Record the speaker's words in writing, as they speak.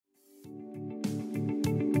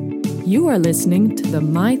You are listening to the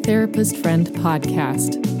My Therapist Friend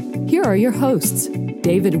podcast. Here are your hosts,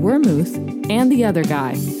 David Wormuth and the other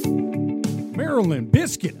guy. Marilyn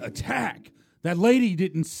Biscuit attack. That lady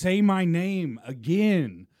didn't say my name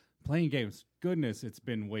again. Playing games. Goodness, it's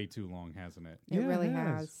been way too long, hasn't it? It really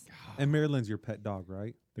has. And Marilyn's your pet dog,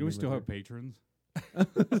 right? Do we still have patrons?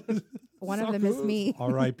 One of them is me.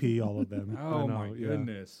 R.I.P. all of them. Oh, my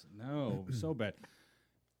goodness. No, so bad.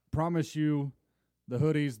 Promise you, the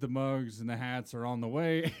hoodies, the mugs, and the hats are on the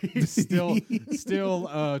way. still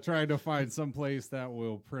trying to find some place that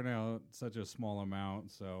will print out such a small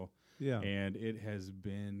amount. So, Yeah. and it has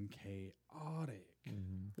been chaotic.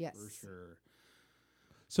 Yes. For sure.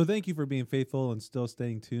 So thank you for being faithful and still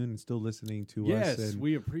staying tuned and still listening to us. Yes, And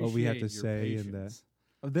we appreciate what we have to your say and patience.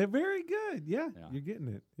 they're very good. Yeah, Yeah. you're getting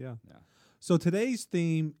it. Yeah. Yeah. So today's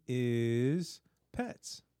theme is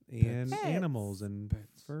pets and Pets. animals and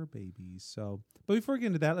Pets. fur babies. So, but before we get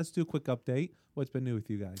into that, let's do a quick update. What's been new with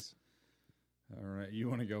you guys? All right, you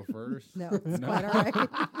want to go first? No, it's quite all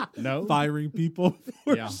right. No? Firing people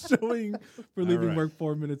for Yeah. for leaving right. work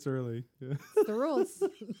 4 minutes early. Yeah. It's the rules.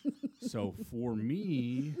 So for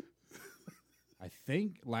me, I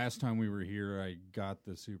think last time we were here, I got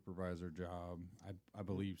the supervisor job. I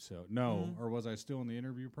believe so. No, or was I still in the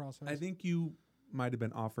interview process? I think you might have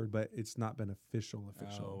been offered, but it's not been official.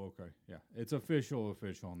 Oh, okay. Yeah, it's official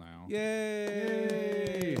now.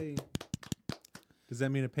 Yay! Does that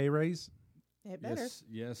mean a pay raise? It better.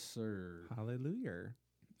 Yes, sir. Hallelujah.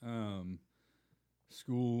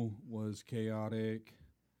 School was chaotic.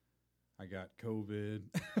 I got COVID.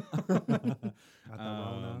 Got the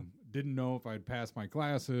Rona. Didn't know if I'd pass my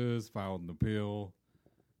classes, filed an appeal.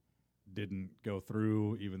 Didn't go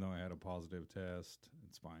through, even though I had a positive test.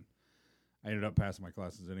 It's fine. I ended up passing my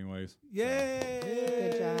classes anyways. Yay!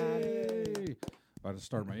 Good job. About to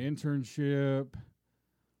start my internship.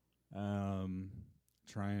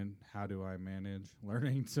 Trying, how do I manage?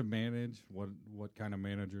 Learning to manage. What kind of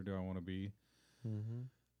manager do I want to be? Mm-hmm.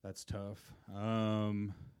 That's tough.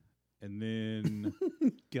 And then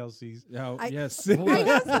Kelsey's. yes. I have something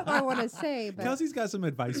I want to say, but Kelsey's got some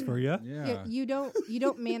advice for you. Yeah. you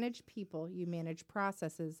don't manage people. You manage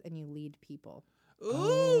processes and you lead people.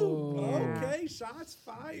 Ooh, Yeah. okay. Shots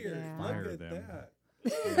fired. Yeah. Fire Look at them. that.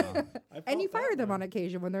 Yeah. And you fire them on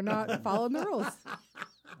occasion when they're not following the rules.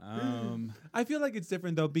 I feel like it's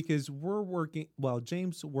different though because we're working. Well,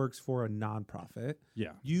 James works for a nonprofit.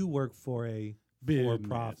 Yeah. You work for a Business.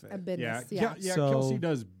 for-profit. A business, Yeah. yeah. Yeah. So- Kelsey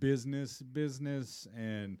does business,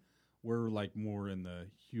 and we're like more in the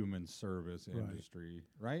human service Right. industry,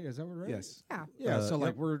 right? Is that what right? Yes. Yeah. Yeah. So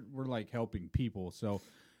like yep. we're like helping people. So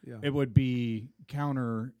Yeah. it would be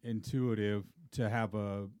counterintuitive to have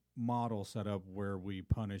a model set up where we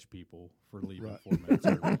punish people for leaving Right. 4 minutes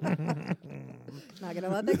early. Not gonna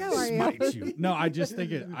let that go, are you? Smite you. No, I just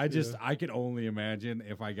think it. I could only imagine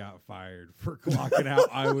if I got fired for clocking out,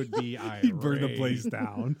 I would be irate. He burned the place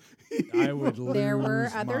down. I would. There were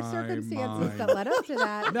lose other my circumstances mind. that led up to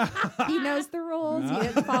that. He knows the rules. He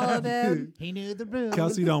didn't follow them. He knew the rules.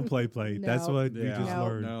 Kelsey don't play. That's No. what we Yeah. just No.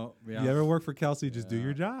 learned. No. Yeah. You ever work for Kelsey, just do Yeah.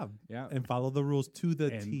 your job. Yeah. And follow the rules to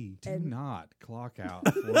the And T. do not clock out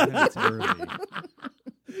 4 minutes early.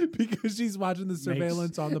 Because she's watching the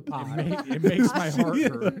surveillance on the pod. It makes my heart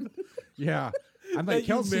hurt. Yeah. I'm That like, you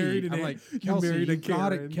Kelsey, married I'm an- like, you Kelsey, married a you've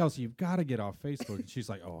got Karen. Kelsey, you've got to get off Facebook. And she's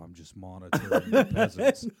like, oh, I'm just monitoring the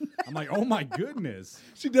peasants. I'm like, oh my goodness.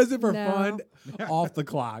 She does it for No. fun off the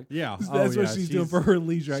clock. Yeah. That's Oh, what yeah. she's doing for her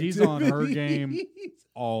leisure She's on her activities. game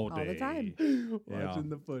all day. All the time. Yeah. Watching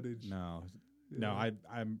the footage. No.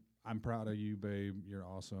 I'm proud of you, babe. You're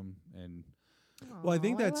awesome. And Well, I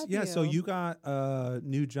think Aw, that's, love so you. you got a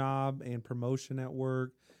new job and promotion at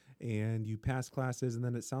work and you passed classes. And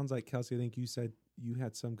then it sounds like, Kelsey, I think you said you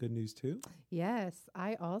had some good news too. Yes,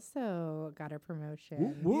 I also got a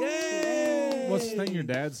promotion. Yay! what's the thing your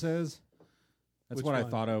dad says? That's Which what I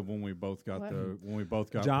one? thought of when we both got What?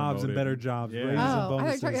 Jobs and promoted. better jobs, Yeah. raises Oh, and I thought you were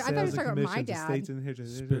bonuses, talking- I thought you were sales and talking about my commissions, dad. estates and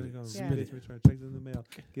inheritance, Spit it. checks in the mail,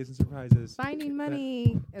 gifts and surprises, Finding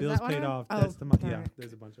money. Is bills that one paid of 'em? off. Oh, That's the money. all Yeah, right.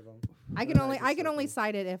 there's a bunch of them. I can only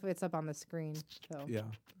cite it if it's up on the screen. So. Yeah,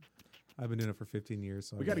 I've been doing it for 15 years.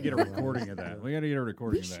 So We I got to know get a a lot. recording of that. We got to get a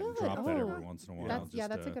recording We of that and should. drop that Oh. every once in a while. That's Just,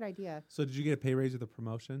 that's a good idea. So did you get a pay raise with a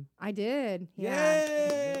promotion? I did. Yeah.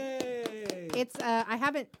 Yay! It's I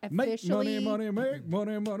haven't Make officially money, make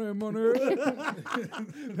money.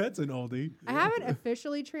 That's an oldie. I haven't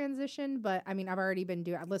officially transitioned, but I mean I've already been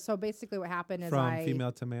doing. So basically, what happened is From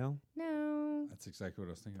female to male. No. That's exactly what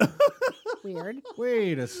I was thinking. weird.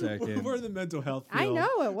 Wait a second. We're in the mental health I field.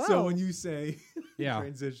 know it was. So when you say Yeah.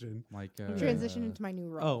 transition, Like transition into my new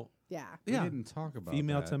role. oh, Yeah. we yeah. didn't talk about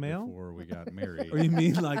Female that to male? before we got married. Or you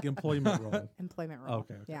mean like employment role? Employment role.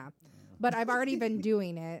 Okay. Yeah. But I've already been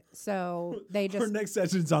doing it, so they Our just next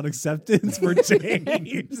session's on acceptance for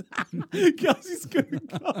James. Kelsey's gonna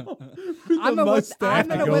go. With I'm the gonna whip, mustache. I'm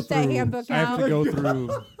gonna go whip that through- handbook I have to out. go through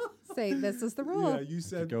Say this is the rule. Yeah, you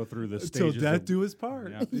said go through the till stages death of, do his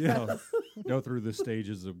part. yeah, go through the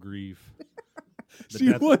stages of grief. The She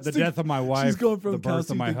death, wants the to- death of my wife, She's going from the birth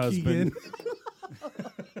Kelsey of my to husband. Keegan.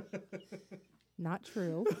 Not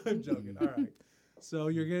true. I'm joking. All right. So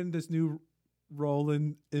you're getting this new role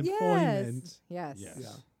in employment. Yes. Yes. Yeah.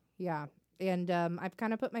 Yeah. And I've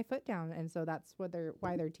kind of put my foot down, and so that's why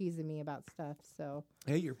they're teasing me about stuff. So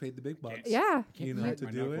Hey, you're paid the big bucks. yeah, You know Crack to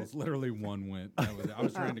my do knuckles. it. Literally one went. That was it. I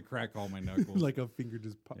was trying to crack all my knuckles. Like a finger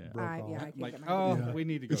just Yeah. broke I off. can't like, get my oh, Yeah. we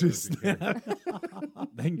need to go It to just urgent care.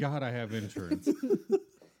 Thank God I have insurance.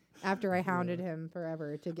 after I hounded him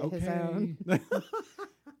forever to get his own. Okay.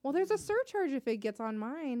 Well, there's a surcharge if it gets on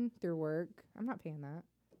mine through work. I'm not paying that.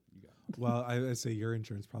 Well, I say your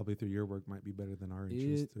insurance probably through your work might be better than our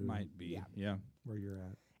insurance It through might be. Yeah. where you're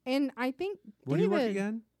at. And I think Where do you work David-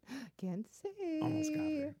 again? Can't say. Almost got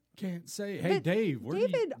there. Can't say. Hey, But Dave. Where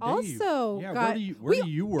David do you, Dave, also yeah, got. where do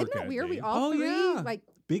you work Isn't that at? weird? We Dave? all Oh, three yeah. like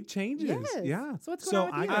Big changes. Yes. Yeah. So what's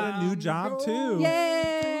going on with I you? got a new job too.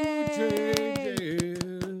 Yay!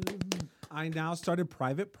 I now started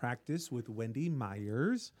private practice with Wendy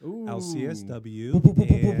Myers, Ooh. LCSW.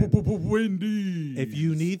 and Wendy. if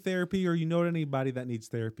you need therapy or you know anybody that needs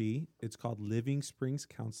therapy, it's called Living Springs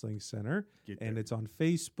Counseling Center. Get And there. it's on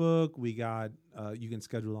Facebook. We got, you can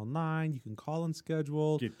schedule online. You can call and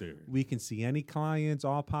schedule. Get there. We can see any clients,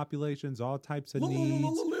 all populations, all types of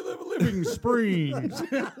needs. Living Springs.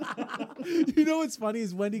 You know what's funny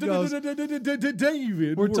is Wendy goes,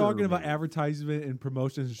 David. we're talking about Wormy. advertisement and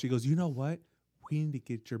promotions, and she goes, you know what? We need to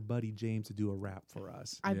get your buddy James to do a rap for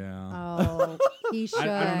us. Yeah. Oh, he should.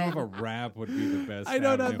 I don't know if a rap would be the best. I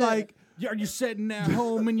know avenue. that, like, Yeah, are you sitting at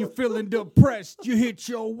home and you're feeling depressed? You hit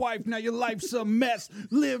your wife, now your life's a mess.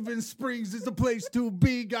 Living Springs is the place to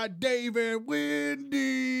be. Got Dave and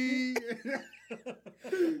Wendy.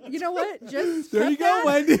 You know what? Just there cut you go, that.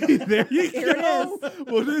 Wendy. There you Here it go. is.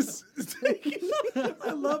 We'll just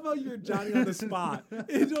I love how you're Johnny on the spot.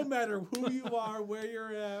 It don't matter who you are, where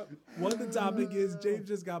you're at, what the topic is. James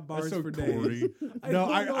just got bars That's so for corny. days. No,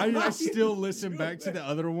 don't know I why still you listen do back to that. the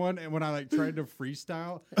other one, and when I like tried to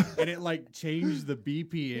freestyle, and it like changed the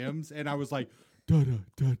BPMs, and I was like, da da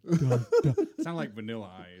da da da. Sound like Vanilla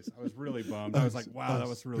Ice. I was really bummed. I was like, wow, that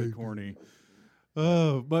was really corny.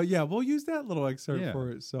 Oh, but yeah, we'll use that little excerpt Yeah.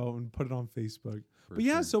 for it and put it on Facebook. For But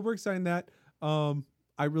yeah, sure. so we're excited that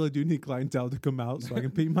I really do need clientele to come out so I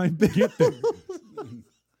can pay my bills.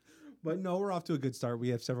 But no, we're off to a good start. We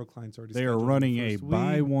have several clients already. They are scheduled running the a first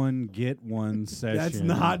buy week. one get one session. That's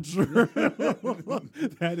not true.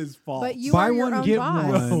 That is false. But you Buy are your one, own get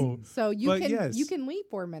boss, one. so you But can yes. you can leave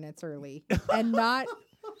 4 minutes early and not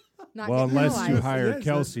Well, get unless you penalized. hire Yes,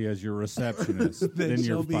 Kelsey as your receptionist, then she'll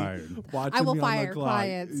you're be fired. watching I will me on the fire clock.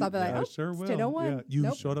 clients. I'll be like, Yeah, oh, sure it's will. 10:01. Yeah, you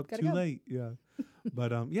Nope, showed up gotta too go. late. Yeah,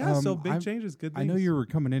 but yeah. So big I'm- changes, good. I know things. you were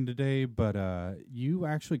coming in today, but you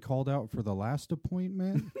actually called out for the last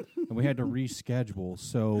appointment, and we had to reschedule.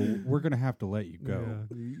 So we're gonna have to let you go.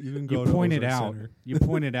 Yeah, you can go You to pointed Ozark out. Center. You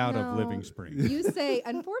pointed out of No. Living Springs. You say,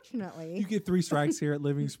 unfortunately, You get 3 strikes here at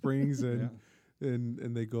Living Springs, and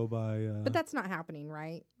and they go by but that's not happening,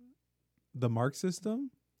 right? the mark system.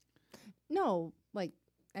 No, like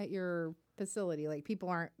at your facility, like people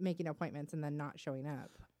aren't making appointments and then not showing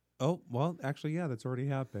up. Oh well, actually, yeah, that's already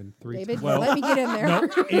happened 3 David, times. Well, let me get in there. No,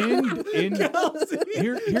 in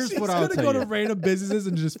here's She's what I'll gonna tell go you. to random businesses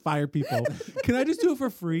and just fire people. Can I just do it for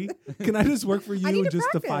free? Can I just work for I need you to just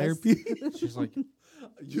to fire practice. people? She's like,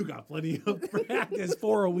 You got plenty of practice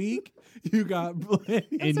for a week. You got plenty.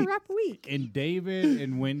 It's a rough week. in David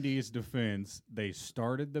and Wendy's defense, they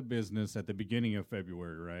started the business at the beginning of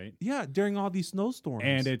February, right? Yeah, during all these snowstorms.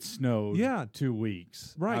 And it snowed. Yeah. 2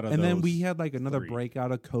 weeks. right. out of And then those we had like another 3.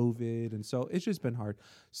 breakout of COVID. And so it's just been hard.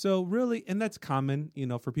 So really, and that's common,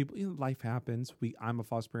 for people, life happens. I'm a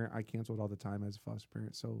foster parent. I canceled all the time as a foster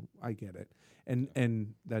parent. So I get it.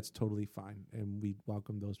 And that's totally fine. And we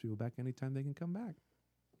welcome those people back anytime they can come back.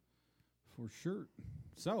 For sure.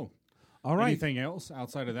 So, All right. anything else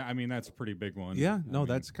outside of that? I mean, that's a pretty big one. Yeah, I no, mean,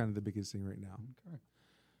 that's kind of the biggest thing right now. okay.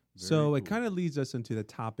 So Very it cool. kind of leads us into the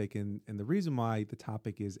topic, and the reason why the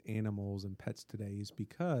topic is animals and pets today is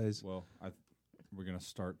because Well, we're gonna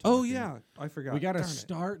start talking. Oh yeah, I forgot. We got to Darn it.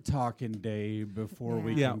 start talking, Dave, before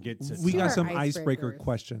we Yeah, can get to we got Our some icebreaker icebreakers.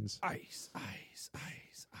 questions. ice.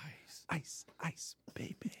 Ice,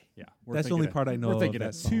 baby. Yeah, That's the only part I know We're of thinking that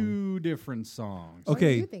of song. 2 different songs. What are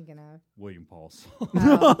Okay. you thinking of? William Paul song.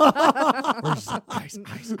 Oh. We're just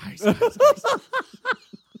ice.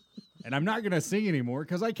 And I'm not gonna sing anymore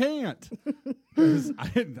because I can't. 'Cause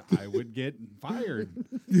I would get fired.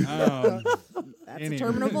 That's anyway. a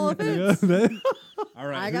terminable offense. All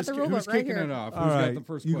right, I got who's, the rule who's book right kicking here. it off? All Who's right, got the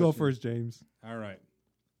first you question? go first, James. All right.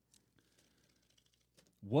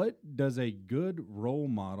 What does a good role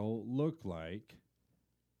model look like?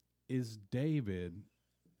 Is David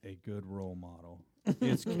a good role model?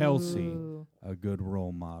 Is Kelsey Ooh. a good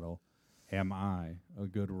role model? Am I a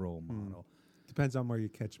good role model? Depends on where you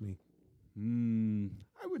catch me.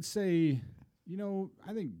 I would say,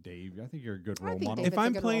 I think Dave, I think you're a good I role think model. David's If a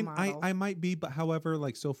I'm good role playing, model. I might be, but however,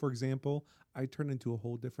 like, so for example, I turn into a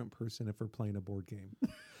whole different person if we're playing a board game.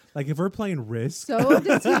 Like if we're playing Risk. So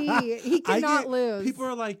does he. He I cannot get- lose. People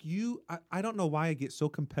are like, I don't know why I get so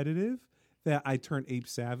competitive that I turn ape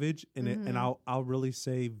savage and and I'll really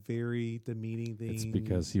say very demeaning things. It's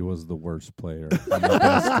because he was the worst player on the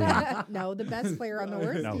best team. No, the best player on the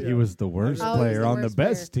worst No, team. he was the worst Oh, he was player the on the worst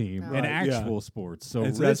best player. team Oh. in Right, yeah. actual sports. So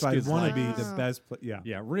And so that's Risk why I is want to like, be the best. Yeah.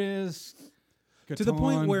 yeah, Risk. To the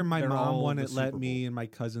point Catan, where my they're mom all wouldn't the let Super me Bowl. and my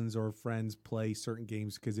cousins or friends play certain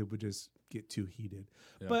games because it would just get too heated.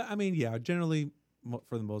 Yeah. But I mean, yeah, generally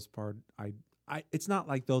for the most part, I it's not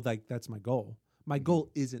like though like that's my goal. My Mm-hmm. goal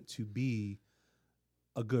isn't to be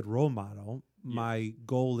a good role model. Yeah. My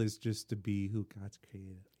goal is just to be who God's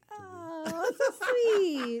created. Oh, so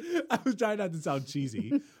sweet. I was trying not to sound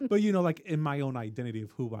cheesy, but like in my own identity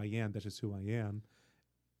of who I am, that's just who I am.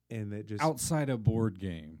 And it just Outside of board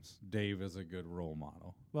games, Dave is a good role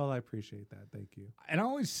model. well, I appreciate that. Thank you. And I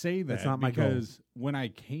always say that That's not my goal. because when I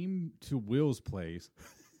came to Will's place,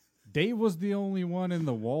 Dave was the only one in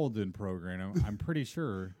the Walden program. I'm pretty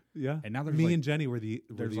sure. Yeah. And now there's me like- and Jenny were the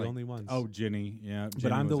There's like- only ones. Oh, Jenny. Yeah. but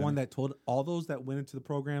Jenny I'm the was in one it. that told all those that went into the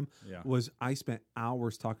program Yeah. was I spent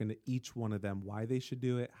hours talking to each one of them why they should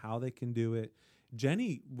do it, how they can do it.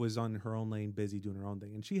 Jenny was on her own lane, busy doing her own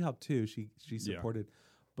thing, and she helped too. She Yeah. supported,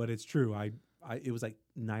 but it's true. I it was like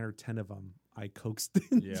 9 or 10 of them I coaxed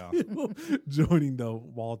into Yeah. joining the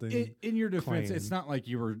Walden. In your defense, clan. it's not like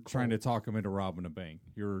you were trying to talk him into robbing a bank.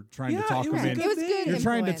 You're trying Yeah, to talk it him was a in. good It was thing. good. You're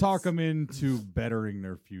trying to talk influence. them into bettering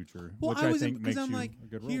their future, Well, which I I was think makes I'm you like, a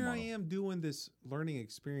good role here model. I am doing this learning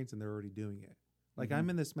experience, and they're already doing it. Like Mm-hmm. I'm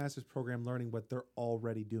in this master's program learning what they're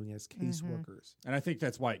already doing as caseworkers. And I think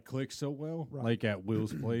that's why it clicked so well, Right. like at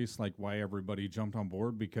Will's place, like why everybody jumped on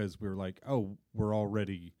board because we were like, oh, we're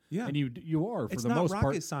already, Yeah. and you are for It's the not most rocket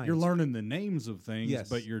part. science. You're learning the names of things, Yes.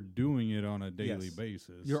 but you're doing it on a daily Yes.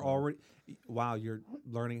 basis. You're so- already wow, you're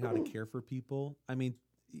learning how to care for people. I mean,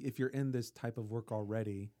 if you're in this type of work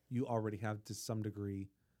already, you already have to some degree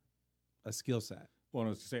a skill set. Well, I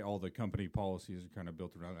was to say all the company policies are kind of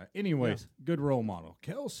built around that. Anyways, good role model,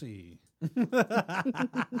 Kelsey.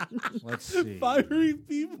 Let's see. Firing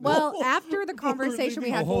people. Well, after the conversation we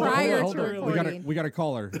had prior to recording, We got a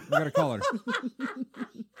caller. We got a caller.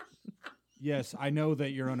 Yes, I know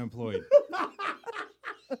that you're unemployed.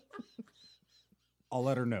 I'll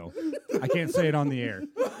let her know. I can't say it on the air.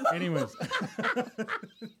 Anyways.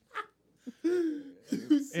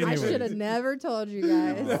 I should have never told you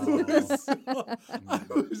guys. I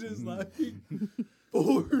was just like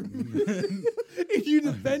 4 minutes. And you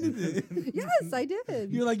defended it. Yes, I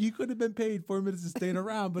did. You're like, you could have been paid 4 minutes to staying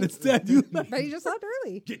around, but instead you like, But you just left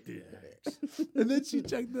early. Get the X. and then she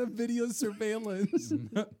checked the video surveillance.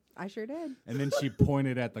 I sure did. And then she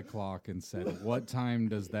pointed at the clock and said, "What time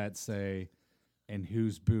does that say? And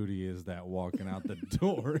whose booty is that walking out the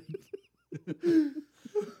door?"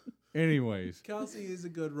 Anyways, Kelsey is a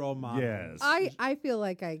good role model. yes. I feel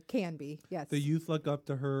like I can be. Yes. The youth look up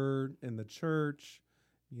to her in the church.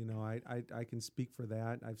 You know, I can speak for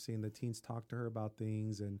that. I've seen the teens talk to her about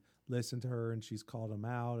things and listen to her, and she's called them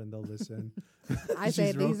out, and they'll listen. I say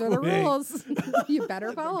She's real these are the quick. rules. You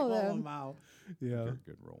better follow Call them. out. You're Yeah. a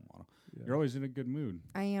good role model. Yeah. You're always in a good mood.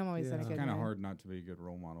 I am always in a Yeah. good It's kind of mood. hard not to be a good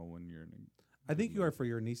role model when you're in I think you are for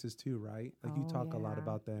your nieces too, right? Like you Oh, talk a lot yeah.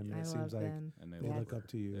 about them, and I it love seems like them. and they they Yes. look up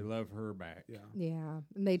to they you. love her back. Yeah. Yeah,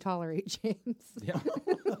 and they tolerate James. Yeah.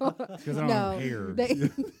 Because I don't No, have hair. they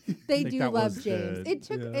think do that love was James. good.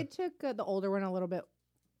 It took the older one a little bit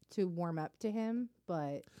to warm up to him,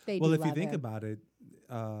 but they Well, do if you love think him. about it,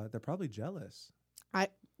 they're probably jealous. I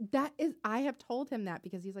have told him that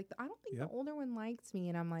because he's like, I don't think Yep. the older one likes me,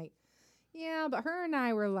 and I'm like, Yeah, but her and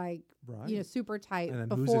I were like, Right. you know, super tight And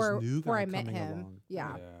then who's this before new guy I met coming him. along?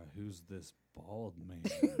 Yeah. Who's this bald man?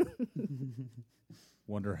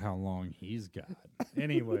 Wonder how long he's got.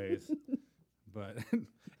 Anyways, but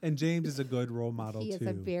And James is a good role model He is too.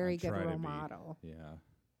 a very I good try to role be. model. yeah.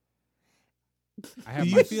 I Do have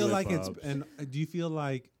you my feel like it's slip-ups. and do you feel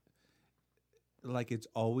like it's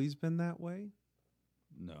always been that way?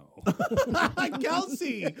 No.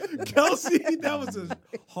 Kelsey, that was a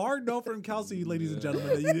hard no from Kelsey, ladies and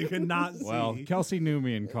gentlemen, that you could not see. Well, Kelsey knew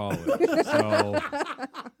me in college, so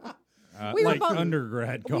We were like both-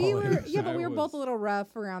 undergrad college. We were, yeah, but I we were both was- a little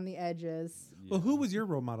rough around the edges. Well, who was your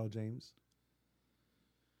role model, James?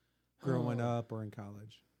 Growing Oh. up or in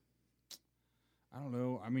college? I don't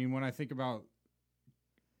know. I mean, when I think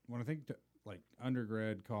like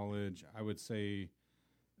undergrad, college, I would say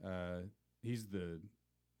he's the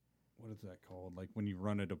what is that called? Like when you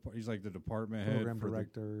run a he's like the department head Program for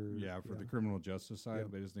director. for the criminal justice side. Yep.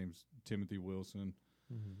 But his name's Timothy Wilson.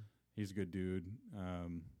 Mhm. He's a good dude.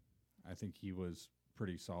 I think he was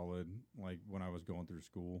pretty solid. Like when I was going through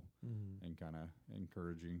school Mhm. and kind of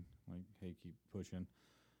encouraging, like, hey, keep pushing.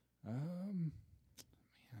 Man,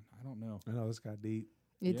 I don't know. I know this got deep.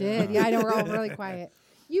 It Yeah. did. Yeah, I know we're all really quiet.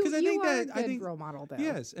 You 'Cause I you think are that- a I good think- role model, though.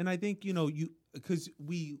 Yes, and I think because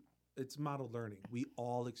it's model learning. We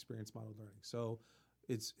all experience model learning. So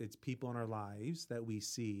it's people in our lives that we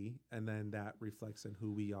see, and then that reflects in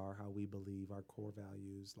who we are, how we believe, our core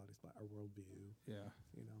values, our worldview. Yeah.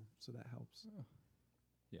 So that helps.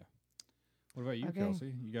 What about you, Okay.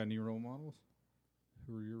 Kelsey? You got any role models?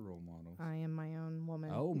 Who are your role models? I am my own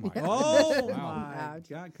woman. Oh my! Oh Wow. my Ouch.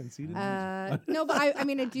 God, conceited. No, but I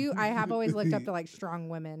mean, I have always looked up to like strong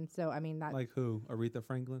women. So I mean that Like who? Aretha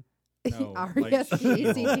Franklin. No, like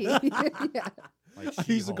R-E-S-P-E-C-T. Yeah. Like I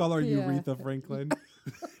used to call her Yeah. Aretha Franklin.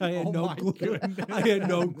 I had Oh no my clue. goodness. I had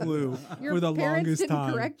no clue Your for the parents longest didn't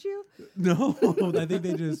time. correct you? No, I think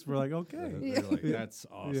they just were like, okay, They're like, that's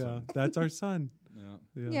awesome. yeah, that's our son.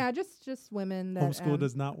 Yeah. Yeah, just women that Homeschool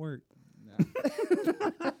does not work.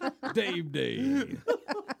 Dave Day.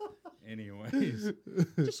 Anyways,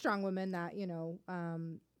 just strong women that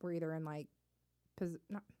were either in like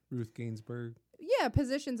not Ruth Gainsbourg.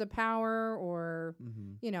 positions of power or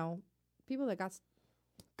Mm-hmm. people that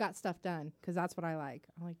got stuff done, because that's what I like.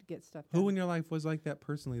 I like to get stuff done. Who in your life was like that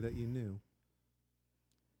personally that you knew?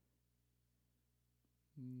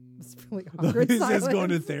 It's really awkward Is this silence. going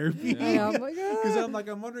to therapy? Yeah, I'm like, Because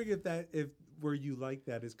 "Ah." I'm wondering if where you like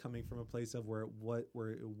that is coming from a place of where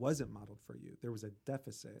it wasn't modeled for you. There was a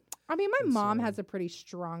deficit. I mean, my And mom so- has a pretty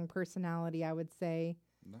strong personality, I would say.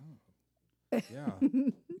 no. Yeah.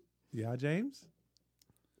 Yeah, James.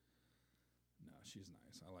 No, she's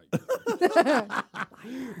nice. I like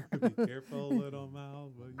her. Be careful, little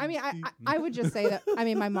mouth. what I you mean, speak. I would just say that. I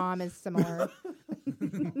mean, my mom is similar.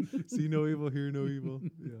 See no evil, hear no evil.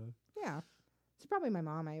 Yeah. Yeah, it's probably my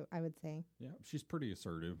mom. I would say. Yeah, she's pretty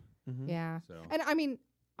assertive. Mm-hmm. Yeah, So and I mean,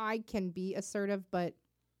 I can be assertive, but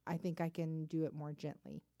I think I can do it more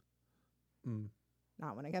gently. Mm.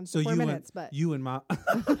 Not when it comes So to 4 you minutes, but You and mom.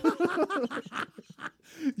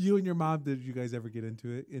 You and your mom. Did you guys ever get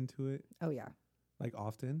into it? oh yeah, Like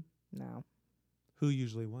often? no, Who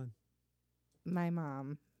usually won? my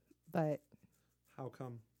mom, but How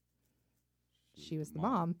come? she was the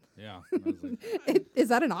mom. Yeah. I was like, Is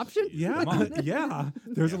that an option? Yeah, Mom. yeah.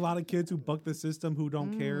 There's a lot of kids who buck the system who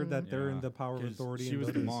don't care that they're in yeah, the power of 'cause authority. She and was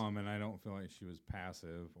the voters. mom, and I don't feel like she was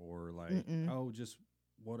passive or like, Mm-mm. oh, just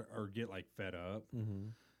what, or get like fed up. Mm-hmm.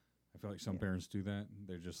 I feel like some parents do that.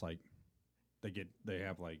 They're just like, they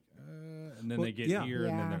have like, and then Well, they get yeah. here,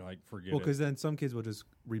 and then Yeah. they're like, forget Well, it. because then some kids will just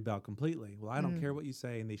rebel completely. Well, I don't Mm. care what you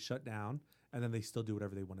say, and they shut down, and then they still do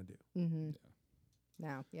whatever they want to do. Mm-hmm.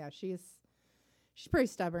 No, yeah, she's pretty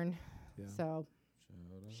stubborn. Yeah. So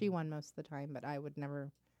Shut up. she won most of the time, but I would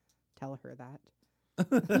never tell her that. I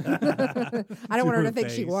To don't want her her to think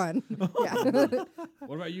she face. won. Yeah.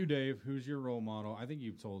 What about you, Dave? Who's your role model? I think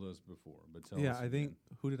you've told us before, but tell Yeah, us. I think. again.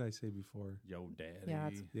 Who did I say before? Yo, daddy. Yeah,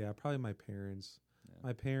 that's- Yeah, probably my parents. Yeah.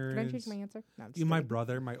 My Can I parents. change my answer? No, I'm just Yeah, my kidding.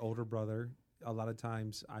 brother, my older brother. A lot of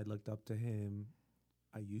times I looked up to him.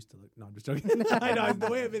 I used to look. No, I'm just joking. I know the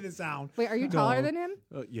way I made it sound. Wait, are you taller No. than him?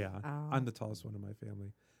 Yeah, Oh. I'm the tallest one in my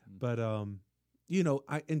family. Mm. But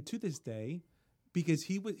and to this day, because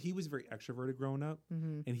he was very extroverted growing up,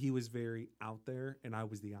 Mm-hmm. and he was very out there, and I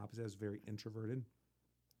was the opposite. I was very introverted,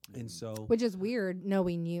 and so Which is weird,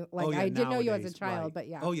 knowing you. Like Oh, yeah, I did know you as a nowadays, child, right. but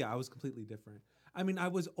yeah. Oh yeah, I was completely different. I mean, I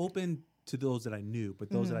was open to those that I knew, but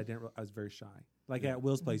those that I didn't, I was very shy. Like at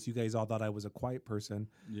Will's place, you guys all thought I was a quiet person.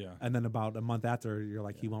 Yeah. And then about a month after, you're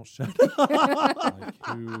like, he won't shut Like,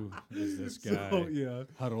 who is this guy So, yeah.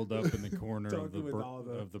 huddled up in the corner of Talking with all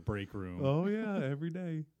the- of the break room? Oh yeah, every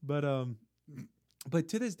day. But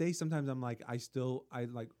to this day, sometimes I'm like, I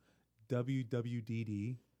like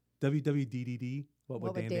WWDD. What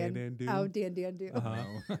would Dan do? Oh, Dan do.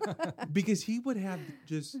 Uh-huh. Because he would have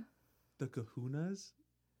just the kahunas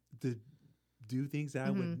to do things that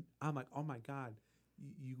I would. I'm like, oh my God,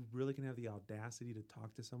 you really can have the audacity to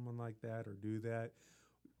talk to someone like that or do that.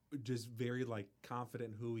 Just very like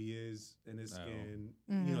confident who he is in his skin,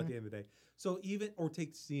 you know, at the end of the day. So or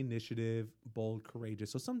takes the initiative, bold,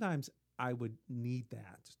 courageous. So sometimes I would need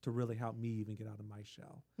that to really help me even get out of my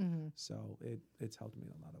shell. So it's helped me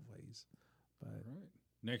in a lot of ways. But All right.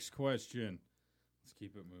 Next question. Let's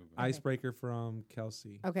keep it moving. icebreaker from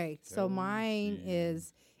Kelsey. Okay, so mine Kelsey.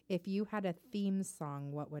 is, if you had a theme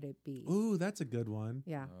song, what would it be? Ooh, that's a good one.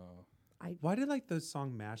 Yeah. Why did like the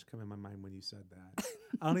song MASH come in my mind when you said that?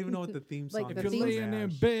 I don't even know what the theme Like song the is. If theme- you're laying in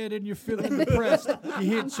bed and you're feeling depressed,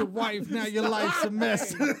 you hit your wife, now your life's a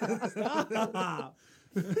mess.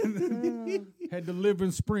 Head to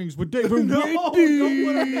Living Springs with David Don't put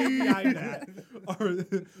Whitney. behind that. Or,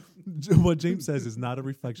 what James says is not a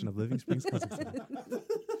reflection of Living Springs, Kazakhstan.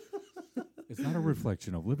 It's not a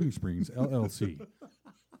reflection of Living Springs, LLC.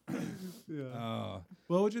 Yeah.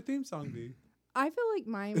 What would your theme song be? I feel like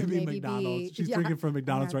mine would It'd be maybe McDonald's. be. She's yeah, drinking from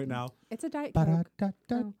McDonald's yeah. right now. It's a Diet Coke.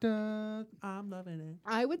 I'm loving it.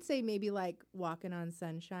 I would say maybe like Walking on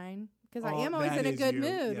Sunshine, because I Oh, am always that in a is good you.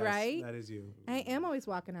 mood, Yes, right? That is you. I am always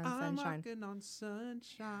walking on I'm sunshine. walking on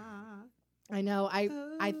sunshine. I know.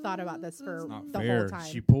 I thought about this for It's not the fair. whole time.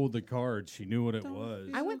 She pulled the card. She knew what it was.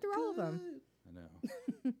 I went through all of them. I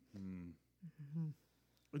know.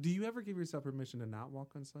 Do you ever give yourself permission to not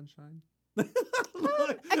walk on sunshine?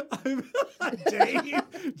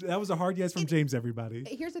 James, that was a hard yes from James, everybody.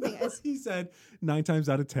 Here's the thing: is He said 9 times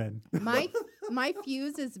out of 10. my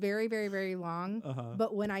fuse is very, very, very long.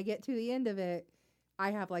 But when I get to the end of it,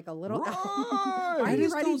 I have like a little. Why are I you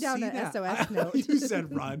just writing don't down see an that. SOS note? You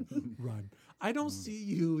said run. I don't see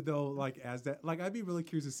you though, like as that. Like I'd be really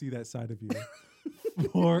curious to see that side of you.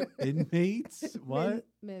 For inmates, what?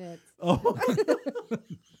 Minutes. Oh,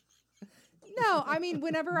 No, I mean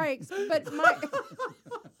whenever but my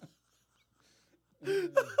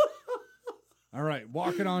All right,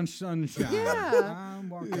 walking on sunshine. Yeah. I'm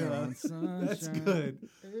walking on sunshine. that's good.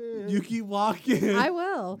 You keep walking. I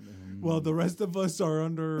will. Well, the rest of us are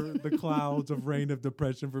under the clouds of rain of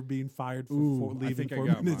depression for being fired for Ooh, I leaving think I 4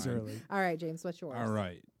 got minutes mine. early. All right, James, what's yours? All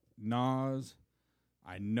right, Nas.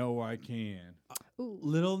 I know I can. Ooh,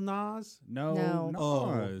 Little Nas? No.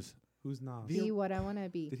 Nas. Who's Nas? be what I want to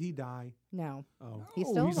be. Did he die? No. Oh. He's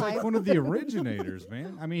Oh, still he's alive. like one of the originators,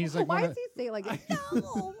 man. I mean, he's like Why one does he say it like that?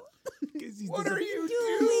 No. He's What are you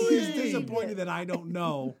He's doing? disappointed that I don't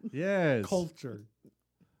know Yes. culture.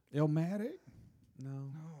 Illmatic?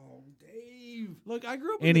 No. Oh, Dave. Look, I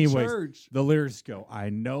grew up in the Anyways, church. the lyrics go, I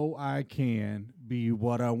know I can be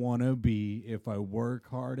what I want to be. If I work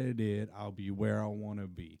hard at it, I'll be where I want to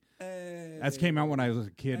be. That came out when I was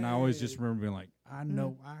a kid, and I always just remember being like, I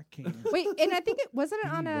know I can. Wait, and I think it wasn't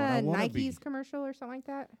it on Be what I a wanna Nike's be. commercial or something like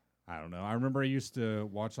that. I don't know. I remember I used to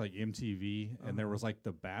watch like MTV, and there was like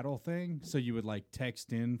the battle thing. So you would like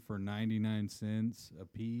text in for 99 cents a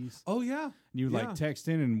piece. Oh, yeah. And you would Yeah. like text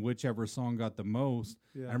in, and whichever song got the most.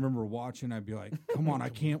 Yeah. I remember watching. I'd be like, "Come on, I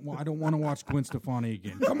can't. I don't want to watch Gwen Stefani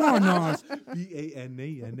again. Come on, Nas."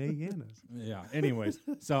 B-A-N-A-N-A-N-S. Yeah. Anyways,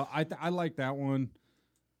 so I like that one.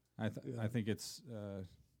 I think it's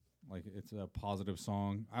like it's a positive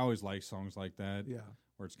song. I always like songs like that. Yeah.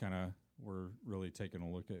 Where it's kind of we're really taking a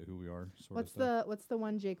look at who we are. What's the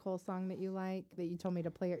one J. Cole song that you like that you told me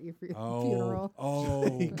to play at your Oh, funeral?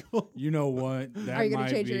 oh, you know what? That Are you going might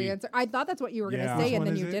to change your be- answer? I thought that's what you were going Yeah. to say, Which and one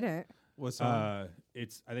then is you it? didn't. What song?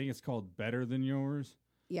 I think it's called Better Than Yours.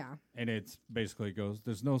 Yeah. And it's basically goes,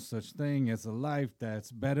 there's no such thing as a life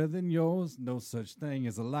that's better than yours. No such thing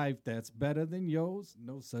as a life that's better than yours.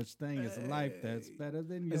 No such thing as a life that's better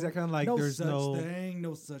than yours. Is that kind of like no there's such no... thing,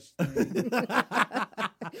 no such thing.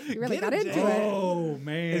 You really Get got it, into Jay. it. Oh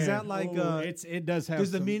man. Is that like, it does have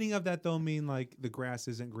Does the some- meaning of that, though, mean like the grass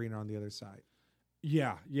isn't greener on the other side?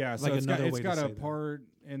 Yeah. So Like it's got, another it's way to got say a that. part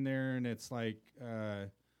in there, and it's like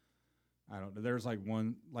I don't know. There's like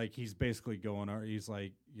one, like he's basically going, he's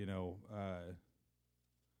like, you'll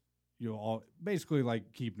all basically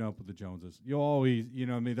like keeping up with the Joneses. You'll always, what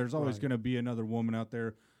I mean, there's always Right. going to be another woman out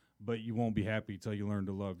there, but you won't be happy till you learn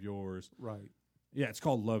to love yours. Right. Yeah, it's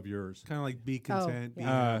called Love Yours. Kind of like be content, be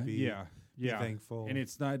yeah. happy. Yeah. Yeah. Be thankful. And it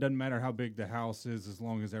doesn't matter how big the house is as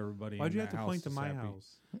long as everybody Why'd in you have that to point to is my happy.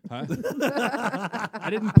 house? Huh? I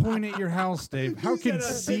didn't point at your house, Dave. How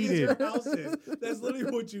conceited. That's literally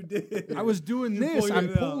what you did. I was doing You this. I'm pointed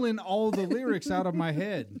it out. pulling all the lyrics out of my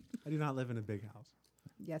head. I do not live in a big house.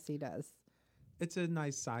 Yes, he does. It's a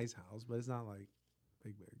nice size house, but it's not like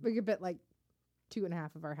big. We could fit like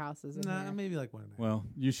 2.5 of our houses in Nah, there. maybe like 1.5. Well,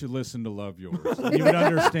 you should listen to Love Yours. You would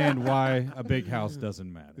understand why a big house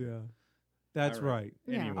doesn't matter. yeah, that's All right. right.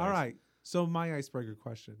 Yeah. Anyways. All right. So my icebreaker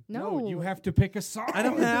question. No, you have to pick a song. I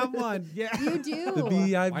don't have one. Yeah. You do. The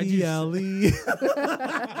B-I-B-L-E.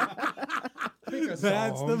 Pick a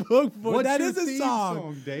That's song. the book for What's that your is a theme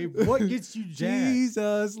song. Dave. What gets you jazzed?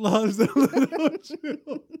 Jesus loves the little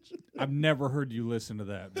children. I've never heard you listen to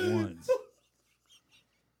that once.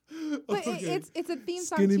 But Okay. it's a theme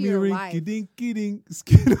song Skinny to your me life. dinky dink,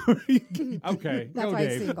 skinny Okay, That's go why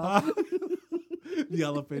it's Dave. single. The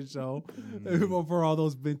Elephant Show for all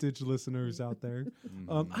those vintage listeners out there.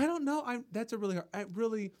 I don't know. That's a really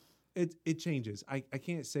hard. It changes. I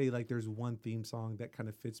can't say like there's one theme song that kind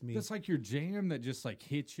of fits me. It's like your jam that just like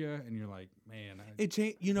hits you, and you're like, man. It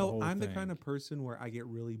change. You know, whole I'm the thing. kind of person where I get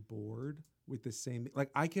really bored with the same. Like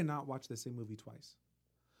I cannot watch the same movie twice.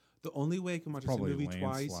 The only way I can watch the same Probably movie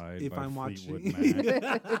twice Landslide if by I'm Fleetwood watching.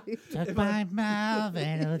 Mac. Took my mouth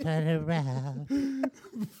and I turned around.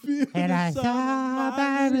 Feel And I the saw sun by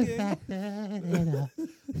on my the skin. factor in a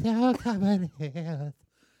snow covered hills.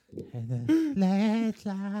 And the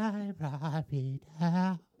landslide brought me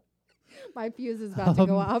down. My fuse is about to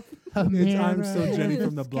go up. I'm still Jenny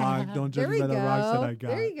from the blog. Don't judge There me we by the rocks that I go.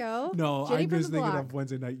 got. There you go. No, Jenny I'm from just the thinking block. of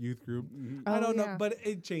Wednesday night youth group. Oh, I don't know, yeah. but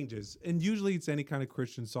it changes, and usually it's any kind of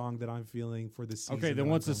Christian song that I'm feeling for the season. Okay, that then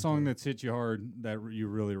I'm what's a going song through. that's hit you hard that you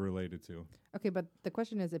really related to? Okay, but the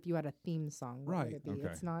question is if you had a theme song, what Right, would it be? okay.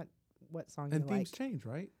 It's not what song and you themes like. change,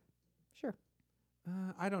 right? Sure.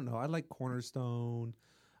 I don't know. I like Cornerstone.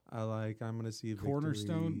 I like I'm gonna see a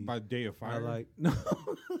Cornerstone Victory. by Day of Fire. I like no.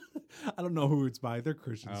 I don't know who it's by. They're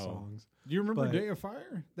Christian Oh. songs, Do you remember but- Day of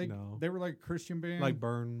Fire? No. They were like a Christian band. like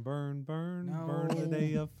burn, burn, burn, burn the No.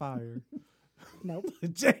 day of fire. Nope.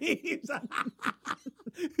 James,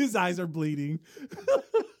 his eyes are bleeding.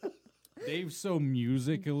 Dave's so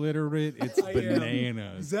music illiterate, it's I am.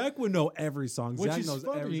 bananas. Zach would know every song. Which Zach is knows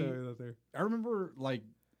every funny. song out there. I remember like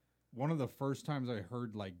one of the first times I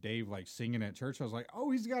heard like Dave like singing at church, I was like, oh,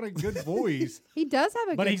 he's got a good voice. He does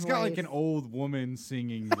have a But good he's got like voice. an old woman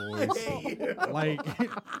singing voice. Like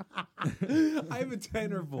I have a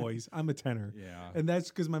tenor voice. I'm a tenor. yeah. And that's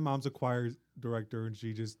because my mom's a choir director and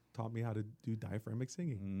she just taught me how to do diaphragmatic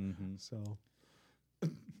singing. Mhm. So.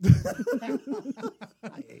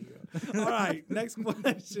 I hate you. All right, next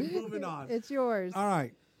question. Moving on. It's yours. All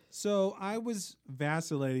right. So I was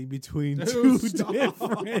vacillating between Dude, two stop.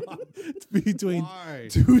 different between Why?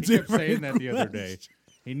 two He kept different saying that the other day. questions.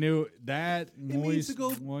 He knew that means moist, to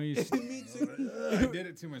go- moist. It means to- I did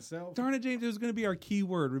it to myself. Darn it, James! It was going to be our key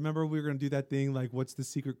word. Remember, we were going to do that thing like, "What's the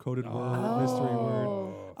secret coded word, mystery word?"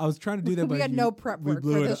 Oh. I was trying to do that, We but had no prep we work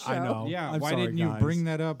blew for it. this I show. know. Yeah, I'm why sorry, didn't you guys. bring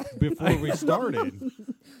that up before we started?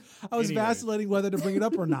 I was Anyways. vacillating whether to bring it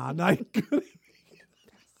up or not. and I couldn't.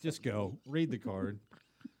 Just go. Read the card.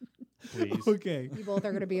 Please. Okay, You both are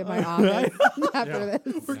going to be in my office after Yeah.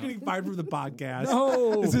 this. we're getting fired from the podcast.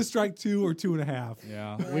 No. Is this strike 2 or 2.5?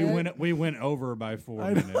 Yeah. We went over by 4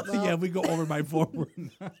 I know. minutes. Yeah, we go over by 4.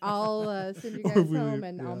 I'll send you Or guys we home leave,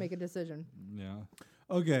 and yeah. I'll make a decision. Yeah.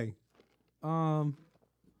 Okay.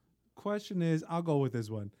 Question is, I'll go with this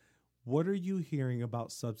one. What are you hearing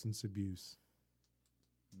about substance abuse?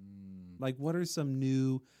 Like, what are some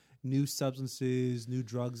new substances, new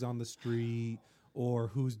drugs on the street, or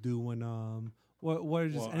who's doing them? What are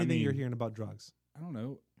just Well, I anything you're mean- hearing about drugs? I don't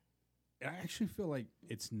know. I actually feel like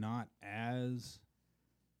it's not as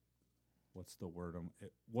what's the word?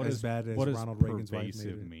 What As is bad as what does Ronald Reagan's wife made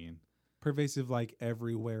pervasive it. mean? Pervasive, like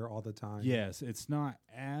everywhere, all the time. Yes, it's not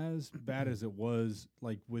as bad as it was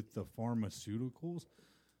like with the pharmaceuticals.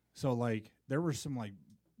 So like there was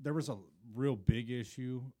a real big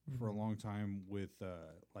issue for a long time with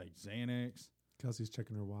like Xanax. Kelsey's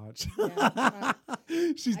checking her watch. Yeah.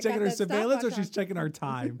 She's I checking got her that surveillance, or stopwatch she's on. checking our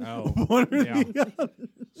time. Oh, One or yeah. the other.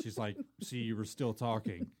 She's like, see, you were still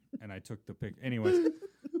talking, and I took the pic. Anyways,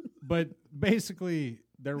 but basically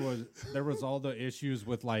there was all the issues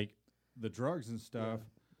with like the drugs and stuff,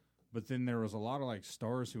 but then there was a lot of like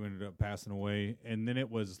stars who ended up passing away, and then it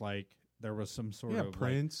was like there was some sort Yeah, of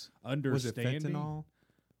Prince. like Was it understanding. fentanyl?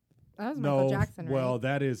 That was No, Michael Jackson, right? well,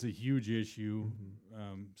 that is a huge issue.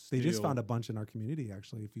 They just still- found a bunch in our community,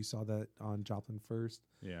 actually. If you saw that on Joplin First,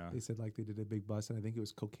 Yeah. they said like they did a big bust, and I think it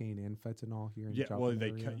was cocaine and fentanyl here in Yeah. Joplin Well, they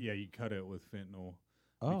area. cut. Yeah, you cut it with fentanyl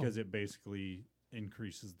Oh. because it basically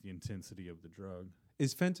increases the intensity of the drug.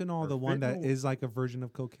 Is fentanyl or the one that fentanyl- is like a version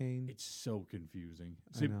of cocaine? It's so confusing.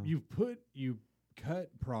 I So know. you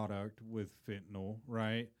cut product with fentanyl,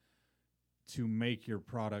 right, to make your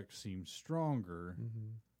product seem stronger.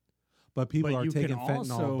 Mhm. But people but are you taking can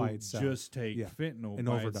fentanyl also by itself. just take Yeah. fentanyl An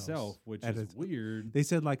by overdose itself, which at is its- weird. They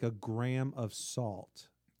said like a gram of salt,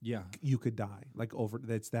 Yeah, you could die. Like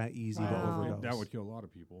that's that easy to Wow. overdose. that would kill a lot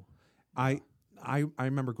of people. I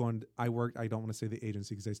remember going. I worked. I don't want to say the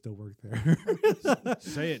agency because I still work there.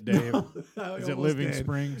 Say it, Dave. I Is it almost Living did.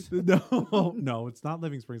 Springs? No, it's not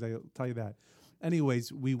Living Springs. I'll tell you that.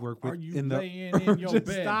 Anyways, we work with Are you in the laying in your Just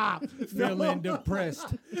bed, stop. feeling No.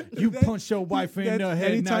 depressed? You punch your wife in the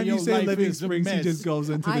head. Anytime Now you your say life Living is a Springs, he mess. just goes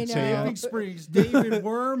into I the know. chair. Living Springs, David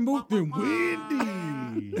Wormuth and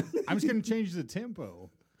Wendy. I'm just gonna change the tempo.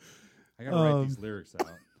 I gotta write these lyrics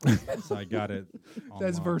out, so I got it.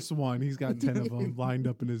 That's online. verse 1. He's got 10 of them lined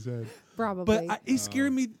up in his head. Probably. But it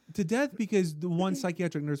scared me to death because the one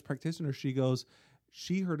psychiatric nurse practitioner, she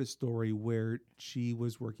heard a story where she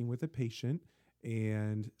was working with a patient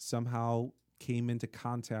and somehow came into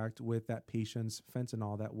contact with that patient's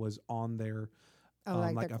fentanyl that was on their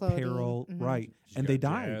like their clothing. apparel, Mhm. right? She and got they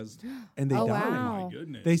died. jazzed. And they Oh, died. wow. Oh my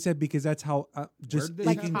goodness. They said because that's how just Where'd this it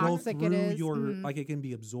Like can happen? go toxic through it is. your Mhm. like it can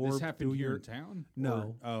be absorbed this happened through here your in town.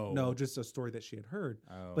 no Or- oh no just a story that she had heard,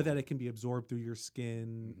 Oh. but that it can be absorbed through your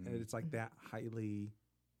skin and Mhm. it's like that highly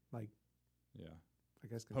like yeah. I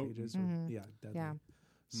guess Potent. contagious Mhm. or yeah deadly. Yeah.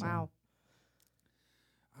 So- Wow.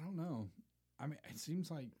 I don't know. I mean, it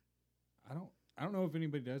seems like I don't know if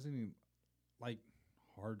anybody does any like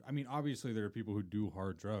hard. I mean, obviously there are people who do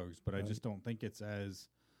hard drugs, but I Right. just don't think it's as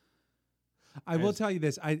I will as tell you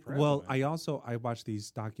this. I prevalent. I watched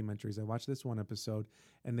these documentaries. I watched this one episode,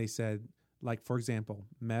 and they said, like for example,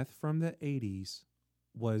 meth from the 80s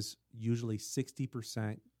was usually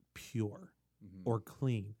 60% pure Mhm. or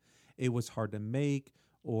clean. It was hard to make,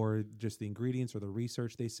 or just the ingredients or the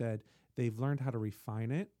research. They said they've learned how to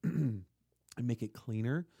refine it and make it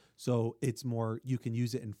cleaner, so it's more. You can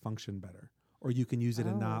use it and function better, or you can use it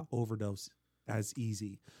and not overdose as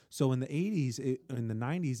easy. So in the 80s, in the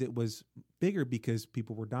 90s, it was bigger because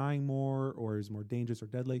people were dying more or it was more dangerous or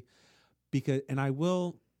deadly. And I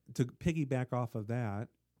will, to piggyback off of that,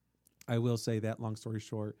 I will say that, long story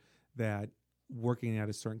short, that working at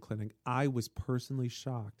a certain clinic, I was personally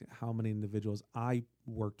shocked at how many individuals I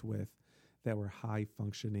worked with that were high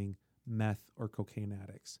functioning meth or cocaine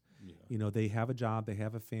addicts. Yeah. You know, they have a job, they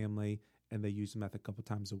have a family, and they use meth a couple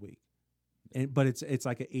times a week. But it's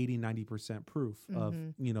like an 80-90% proof of,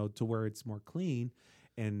 Mhm. you know, to where it's more clean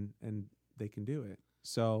and they can do it.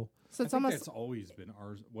 So So I it's think almost. that's always been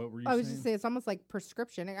ours. What were you I was saying? just saying it's almost like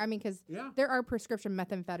prescription. I mean, because yeah, there are prescription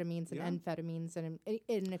methamphetamines and Yeah. amphetamines, and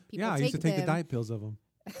if people I take used to take them, the diet pills of them.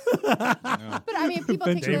 No. But I mean, if people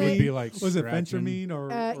take They would the, be like Was it scratching. Phentermine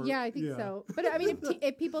or yeah, I think so. But I mean,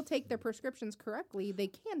 if people take their prescriptions correctly, they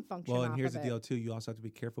can function. Well, and off here's of the it. deal too. You also have to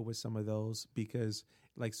be careful with some of those because,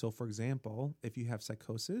 like, so for example, if you have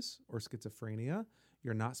psychosis or schizophrenia,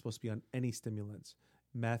 you're not supposed to be on any stimulants,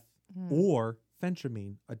 meth or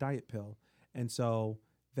phentermine, a diet pill, and so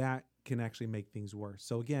that can actually make things worse.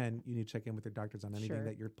 So again, you need to check in with your doctors on anything Sure.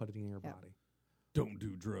 that you're putting in your Yep. body. Don't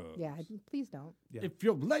do drugs. Yeah, please don't. Yeah. If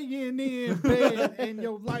you're laying in bed and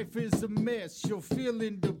your life is a mess, you're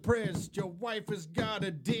feeling depressed, your wife has got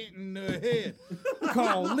a dent in her head,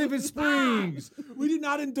 call Living Springs. We do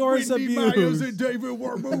not endorse Wendy Myers and David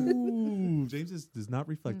Wormuth. James does not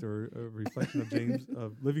reflect a reflection of James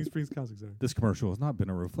of Living Springs Counseling Center. This commercial has not been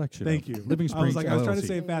a reflection. Thank of you. Living I was Springs. like, I was trying to LLC.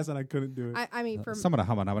 say it fast and I couldn't do it. I mean, from Some of the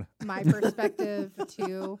hum. my perspective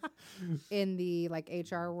too, in the like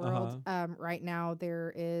HR world, right now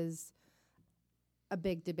there is a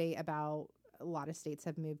big debate about a lot of states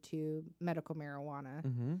have moved to medical marijuana.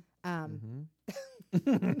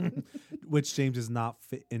 Which James is not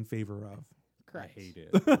in favor of. Correct. I hate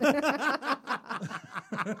it.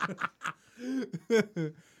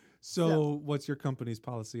 So, what's your company's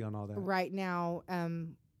policy on all that? Right now,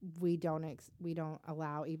 we don't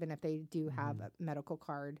allow, even if they do have a medical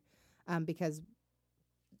card, because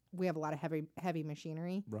we have a lot of heavy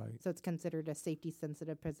machinery. Right. So it's considered a safety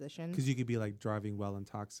sensitive position. Because you could be like driving while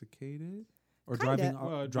intoxicated, or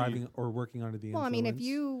Kinda. driving or working under the Well, I influence.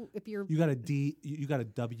 mean, if you're you got a you got a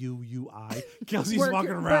WUI. Kelsey's Work-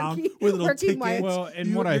 walking around working- with little working tickets. while- Well, and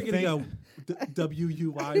You- what I you're getting think a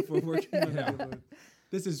WUI for working.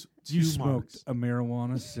 This is you two smoked marks. a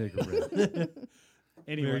marijuana cigarette.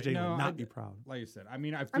 Anyway, Mary Jane no, would not I- be proud. like I said, I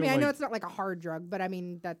mean, I feel I mean, I like know it's not like a hard drug, but I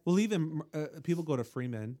mean that. Well, even people go to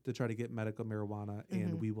Freeman to try to get medical marijuana, Mhm.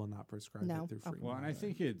 and we will not prescribe No. it through Okay. Freeman. well, and I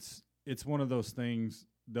think it's one of those things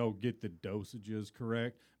they'll get the dosages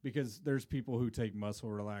correct because there's people who take muscle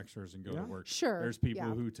relaxers and go Yeah. to work. Sure. There's people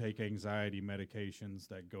yeah. who take anxiety medications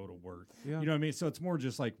that go to work. yeah. You know what I mean? So it's more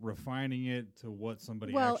just like refining it to what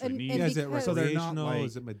somebody Well, actually and- needs. and Yeah, is it because- So they're not, recreational? like,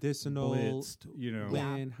 Is it medicinal? blitzed, you know.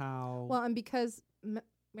 Yeah. When? How? Well, and because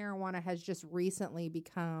marijuana has just recently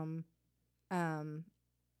become,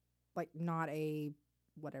 like not a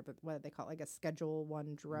what do they call it, like a Schedule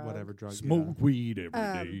 1 drug. Whatever drug. Smoke weed every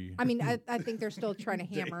day. I mean, I think they're still trying to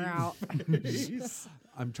hammer out.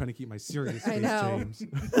 I'm trying to keep my serious I face, know. James.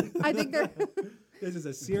 I think This is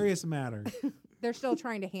a serious matter. they're still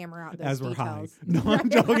trying to hammer out those As we're high. details. No, I'm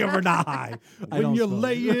joking. We're not high. I When don't you're smoke.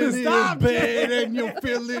 laying in Stop, bed James. and you're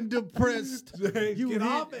feeling depressed, James, you get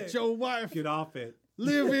hit off it. your wife. Get off it.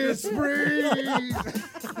 Live in spring.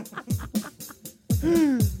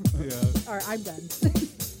 Yeah. All right, I'm done.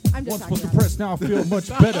 I'm just Once was talking about depressed, now I feel much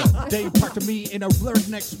better. Dave talked to me in a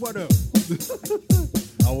redneck sweater.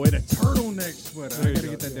 Oh, wait, a turtleneck sweater. There I you gotta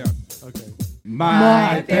go, get that yeah. down. Okay.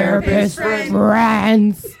 My therapist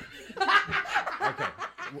friends. Okay.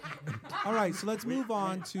 All right, so let's move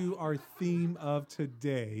on to our theme of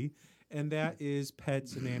today, and that is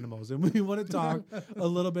pets and animals. And we want to talk a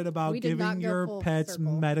little bit about We did not giving go your full pets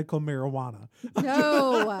circle. medical marijuana.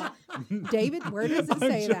 No, David, where does it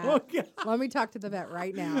say that? joking. Let me talk to the vet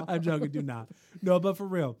right now. I'm joking, do not. No, but for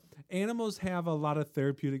real, animals have a lot of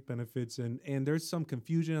therapeutic benefits, and there's some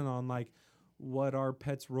confusion on like what are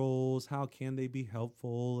pets' roles, how can they be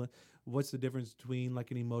helpful, what's the difference between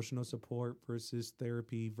like an emotional support versus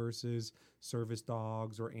therapy versus service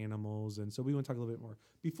dogs or animals. And so we want to talk a little bit more.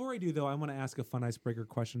 Before I do, though, I want to ask a fun icebreaker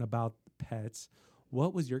question about pets.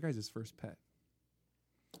 What was your guys' first pet?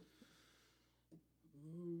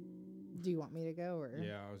 Do you want me to go or?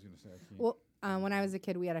 Yeah, I was gonna say. I can't. Well, when I was a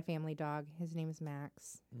kid, we had a family dog. His name is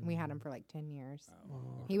Max. And we had him for like 10 years.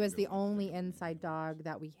 He was the only inside dog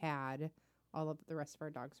that we had. All of the rest of our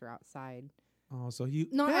dogs were outside. Oh, so you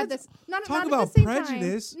Not at That's- this. Not talk not about at the same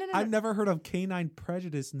prejudice. Time. No. I've never heard of canine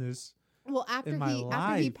prejudiceness. Well, after in my he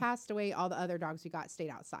life. passed away, all the other dogs we got stayed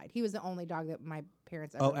outside. He was the only dog that my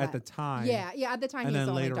parents ever Oh, at let. the time. Yeah, at the time And he was then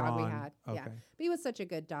the only later dog we on, had. Yeah, okay. but he was such a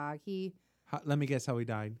good dog. Let me guess how he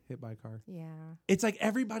died. Hit by a car. Yeah. It's like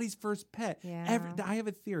everybody's first pet. Yeah. I have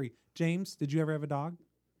a theory. James, did you ever have a dog?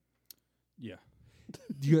 Yeah.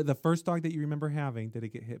 The first dog that you remember having, did it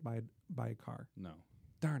get hit by a car? No.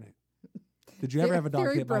 Darn it. Did you ever have a dog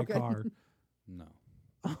Theory hit by a broken. car?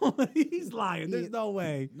 No. He's lying. There's no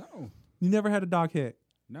way. No. You never had a dog hit.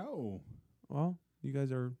 No. Well, you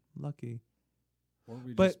guys are lucky. Or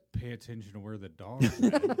we But- just pay attention to where the dog's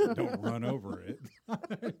at. Don't run over it.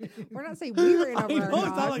 We're not saying we ran I over know our it's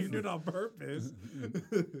not dogs. like you did it on purpose.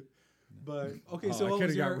 But okay, Oh, so I what could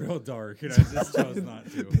was have your? got real dark, and I just chose not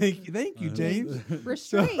to. Thank you, James.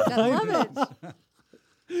 Restraint. I love it.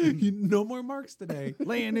 No more marks today.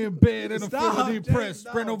 Laying in bed and I'm Stop, feeling James, depressed.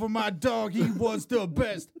 stop. Sprint over my dog, he was the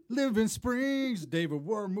best. Living Springs, David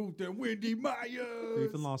Wormuth and Wendy Grief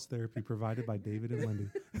Myers. and loss therapy provided by David and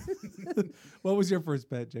Wendy. What was your first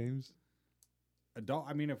pet, James? A dog.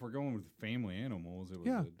 I mean, if we're going with family animals, it was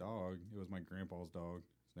Yeah. a dog. It was my grandpa's dog.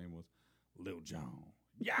 His name was Lil John.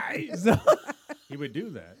 Yes. So- He would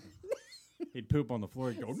do that. He'd poop on the floor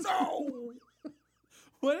and go, no.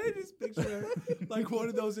 What I just picture like one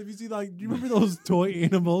of those. If you see like, do you remember those toy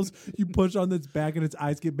animals you push on its back and its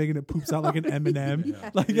eyes get big and it poops out like an M&M?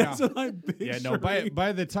 Yeah. Like Yeah. that's what I'm picturing. Yeah, no.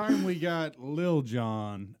 By the time we got Lil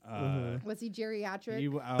John, Was he geriatric?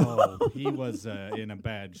 he was in a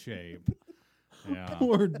bad shape. Yeah,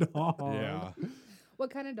 Poor dog. yeah.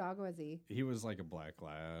 What kind of dog was he? He was like a black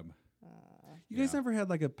lab. You guys Yeah. ever had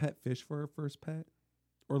like a pet fish for a first pet,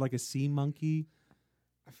 or like a sea monkey?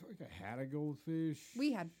 I feel like I had a goldfish.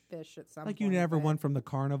 We had fish at some Like point. you never but- won from the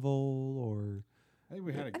carnival, or I think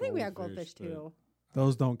we had a I think we had goldfish but- too.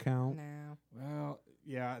 those don't count. No. Well,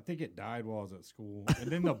 yeah, I think it died while I was at school, and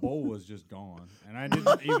then the bowl was just gone, and I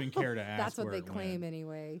didn't even care to ask. That's what where they it claim went.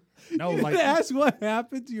 anyway. No, You like gonna ask what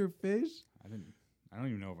happened to your fish? I don't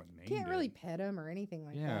even know if I named Can't it. really pet them or anything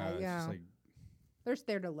like Yeah, that. it's Yeah. just like They're just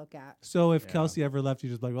there to look at. So if Yeah. Kelsey ever left, you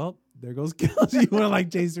just like, well, there goes Kelsey. You want to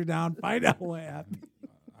like chase her down, find out what happened.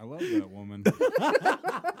 I love that woman.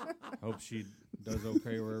 Hope she does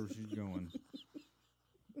okay wherever she's going.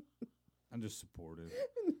 I'm just supportive.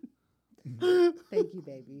 Thank you,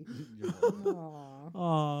 baby. You're welcome. Aw.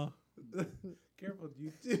 Aw. Careful,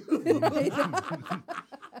 you too.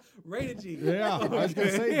 Rated G. Yeah, I was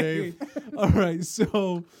gonna say, Dave. All right,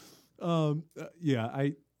 so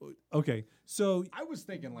Okay. So I was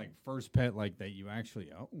thinking like first pet like that you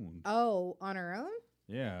actually owned. Oh, on our own?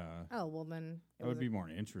 Yeah. Oh, well then. That would be more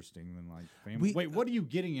interesting than like family. Wait, what are you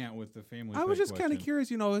getting at with the family? I was pet just kind of question?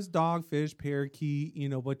 curious, is dogfish, parakeet,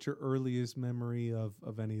 what's your earliest memory of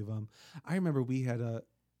any of them? I remember we had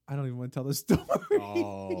I don't even want to tell the story.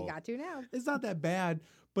 Oh. You got to now. It's not that bad,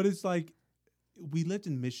 but it's like we lived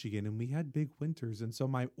in Michigan and we had big winters. And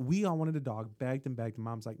so we all wanted a dog, begged and begged. And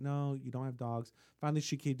Mom's like, no, you don't have dogs. Finally,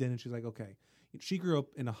 she caved in and she's like, okay. She grew up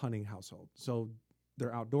in a hunting household. So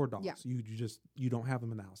they're outdoor dogs. Yeah. You don't have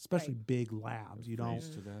them in the house, especially Right. big labs. You don't Freeze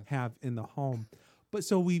to death. have in the home. But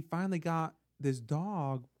so we finally got this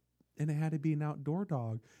dog and it had to be an outdoor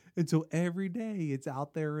dog. And so every day it's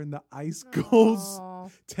out there in the ice cold, Aw.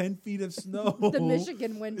 10 feet of snow. The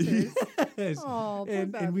Michigan winters. Yes. Oh, poor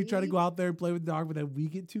and we try to puppy. go out there and play with the dog, but then we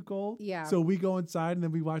get too cold. Yeah. So we go inside and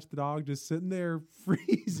then we watch the dog just sitting there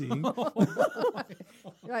freezing.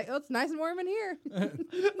 You're like, oh, it's nice and warm in here. And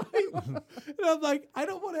I'm like, I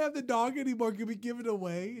don't want to have the dog anymore. Can we give it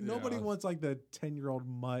away? Nobody Yeah. wants like the 10-year-old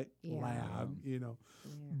mutt Yeah. lab, Yeah.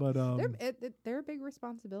 But They're a big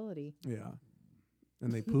responsibility. yeah.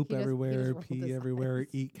 And they poop He just everywhere, rolled pee his everywhere, eyes.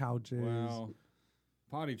 eat couches. Well,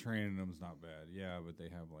 potty training them's not bad. Yeah, but they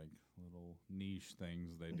have like little niche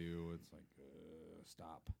things they do. It's like,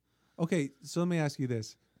 stop. Okay, so let me ask you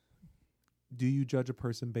this. Do you judge a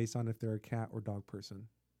person based on if they're a cat or dog person?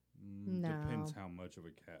 Depends No. how much of a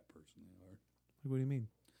cat person they are. What do you mean?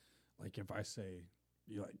 Like if I say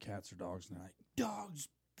you like cats or dogs, and they're like, dogs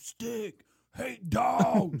stink. Hate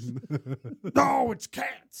dogs. No, it's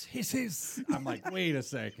cats. Hiss. I'm like, wait a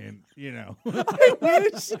second. I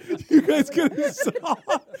wish you guys could have saw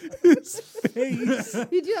his face.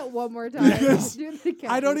 You do that one more time. Yes. Do the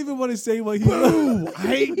cat I don't face. even want to say what he Boo! I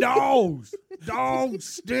hate dogs. Dogs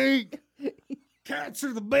stink. Cats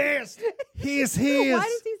are the best. Hiss. Why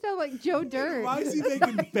does he sound like Joe Dirt? Why is he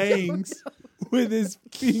making bangs with his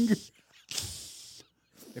fingers?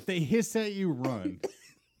 If they hiss at you, run.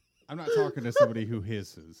 I'm not talking to somebody who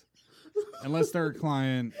hisses. Unless they're a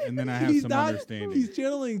client, and then I have some understanding. He's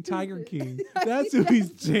channeling Tiger King. That's who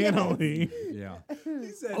he's channeling. Yeah.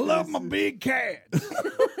 He said I love this. my big cat.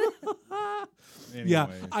 Yeah,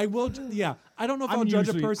 Anyway. I will. Yeah, I don't know if I'm I'll judge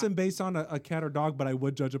a usually- person based on a cat or dog, but I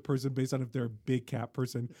would judge a person based on if they're a big cat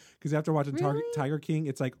person. Because after watching Really? Tiger King,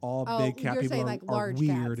 it's like all Oh, big cat you're people saying, are, like, are large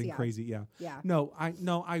weird cats, and yeah. crazy. Yeah. Yeah. No,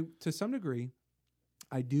 I to some degree,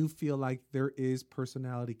 I do feel like there is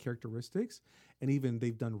personality characteristics, and even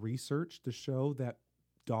they've done research to show that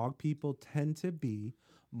dog people tend to be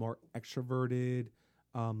more extroverted,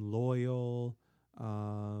 loyal,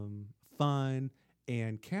 fun,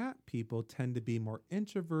 and cat people tend to be more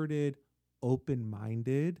introverted,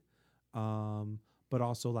 open-minded, but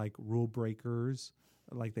also like rule breakers.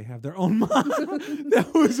 Like they have their own mind.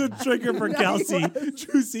 That was a trigger for Kelsey.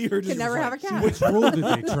 To see her just Can never like, have a cat. Which rule did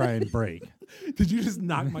they try and break? Did you just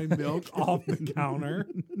knock my milk off the counter?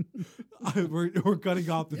 We're cutting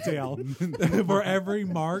off the tail. For every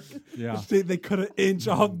mark, Yeah. they cut an inch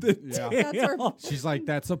off the Yeah. That's our- tail. She's like,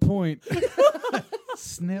 that's a point.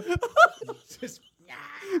 Snip. Just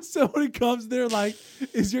So when it comes, they're like,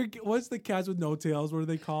 what's the cats with no tails? What are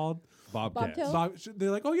they called? Bobcats. Bobtail?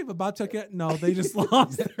 They're like, oh, you have a bobtail cat? No, they just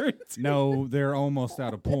lost their tail. No, they're almost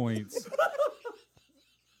out of points.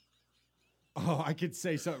 Oh, I could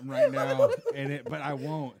say something right now, but I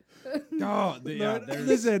won't. Oh, there's-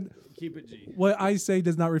 Listen, keep it G. what I say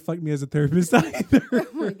does not reflect me as a therapist either. Oh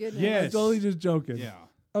my goodness. Yeah. I'm totally just joking. Yeah.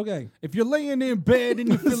 Okay. If you're laying in bed and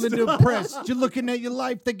you're feeling depressed, you're looking at your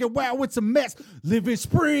life thinking, wow, it's a mess. Living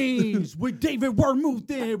Springs with David Wormuth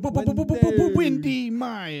and Wendy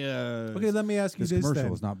Myers. Okay, let me ask you This this commercial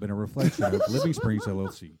then. has not been a reflection of Living Springs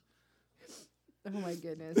LLC. Oh my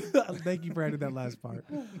goodness. Thank you for adding that last part.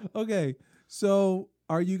 Okay, so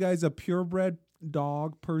are you guys a purebred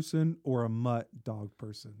dog person or a mutt dog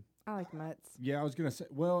person? I like mutts. Yeah, I was going to say,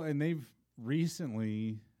 well, and they've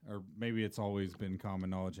recently, or maybe it's always been common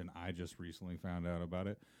knowledge and I just recently found out about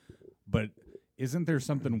it, but isn't there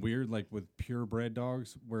something weird like with purebred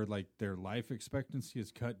dogs where like their life expectancy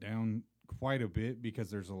is cut down quite a bit because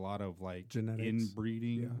there's a lot of like Genetics.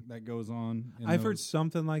 inbreeding Yeah. that goes on? in I've heard those?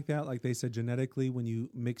 something like that. Like they said, genetically, when you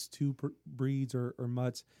mix two breeds or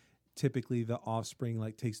mutts, typically the offspring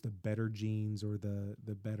like takes the better genes or the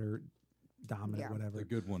better dominant, Yeah. The whatever.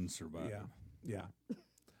 good ones survive. Yeah.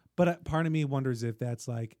 But part of me wonders if that's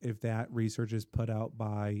like if that research is put out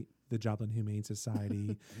by the Joplin Humane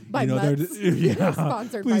Society. By they're mutts. yeah.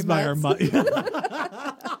 Sponsored Please by buy our mutts. mutt.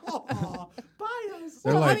 Aw, buy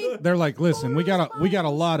They're like, listen, we got a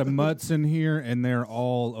lot of mutts in here, and they're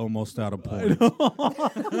all almost out of points.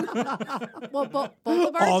 Well, both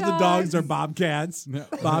of our All the dogs are bobcats.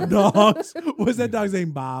 Bob dogs. What's that dog's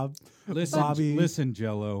name? Bob. Bobby. Listen,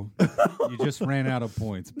 Jello, you just ran out of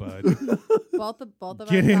points, bud. both of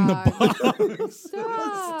Get our in the dogs. box.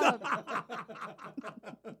 Stop.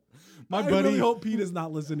 My I buddy, really hope Pete is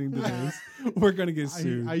not listening to this. We're gonna get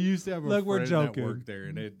sued. I used to have a Look, we're friend that joking. worked there,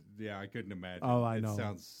 and I couldn't imagine. Oh, I it know.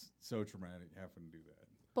 sounds so traumatic having to do that.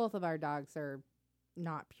 Both of our dogs are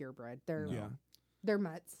not purebred. They're Yeah. they're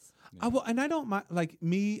mutts. And I don't mind. Like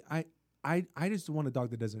me, I just want a dog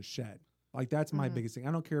that doesn't shed. Like that's my biggest thing.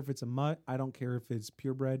 I don't care if it's a mutt. I don't care if it's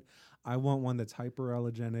purebred. I want one that's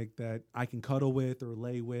hyperallergenic that I can cuddle with or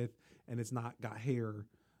lay with, and it's not got hair,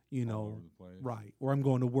 you All know, over the place. right? Or I'm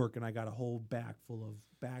going to work and I got a whole back full of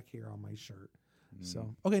back hair on my shirt.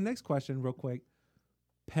 So okay, next question, real quick.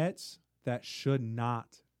 Pets that should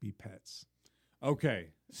not be pets. Okay,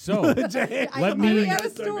 so let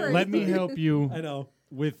me help you I know.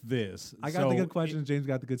 with this. I got the good questions. James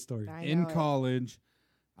got the good story. I In know it. college,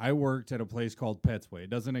 I worked at a place called Petsway. It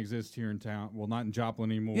doesn't exist here in town. Well, not in Joplin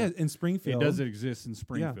anymore. Yeah, in Springfield. It does exist in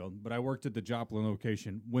Springfield, but I worked at the Joplin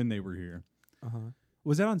location when they were here.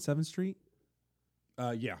 Was that on 7th Street?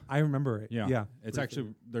 Yeah. I remember it. Yeah. Yeah. It's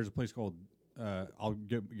actually, there's a place called, I'll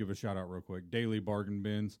give a shout out real quick, Daily Bargain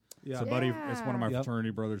Bins. Yeah. It's a buddy, it's one of my Yep. fraternity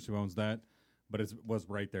brothers who owns that, but it was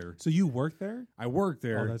right there. So you worked there? I worked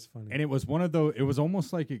there. Oh, that's funny. And it was one of those, it was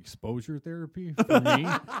almost like exposure therapy for me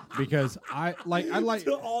because I like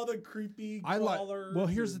To all the creepy crawlers. well,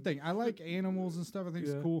 here's the thing. I like animals and stuff. I think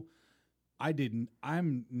Yeah. it's cool.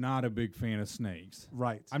 I'm not a big fan of snakes.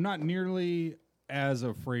 Right. I'm not nearly as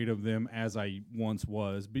afraid of them as I once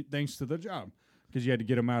was, thanks to the job, because you had to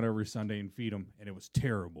get them out every Sunday and feed them, and it was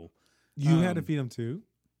terrible. You had to feed them too?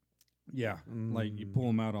 Yeah, like you pull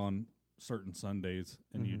them out on certain Sundays,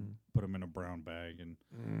 and you put them in a brown bag and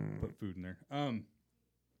put food in there.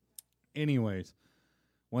 Anyways,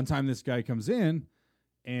 one time this guy comes in,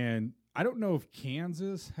 and I don't know if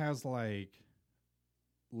Kansas has like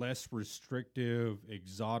less restrictive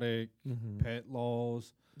exotic pet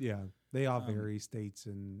laws. Yeah. They all vary states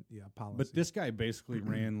and policies. But this guy basically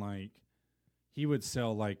ran like he would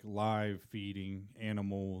sell like live feeding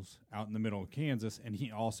animals out in the middle of Kansas, and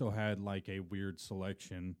he also had like a weird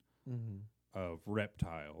selection of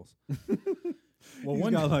reptiles. Well, He's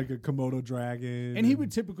one got like a Komodo dragon. and he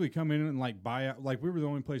would typically come in and like buy out. Like we were the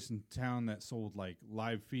only place in town that sold like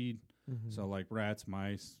live feed, so like rats,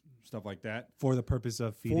 mice, stuff like that. for the purpose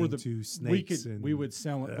of feeding to snakes. We would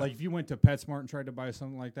sell it. Like if you went to PetSmart and tried to buy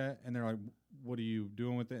something like that, and they're like, "What are you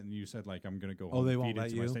doing with it?" And you said, "Like I'm going to go home they and won't feed it let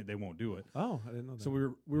to my you? snake." They won't do it. Oh, I didn't know that. So we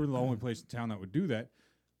were the only place in town that would do that,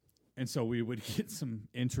 and so we would get some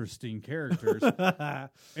interesting characters.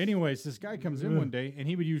 Anyways, this guy comes in one day, and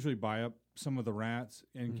he would usually buy up some of the rats,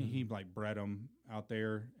 and he like bred them out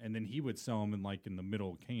there, and then he would sell them in the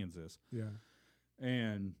middle of Kansas. Yeah.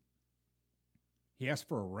 And he asked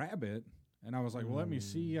for a rabbit, and I was like, "Well, let me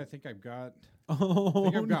see. I think I've got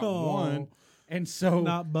one." And so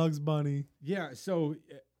Not Bugs Bunny. yeah, so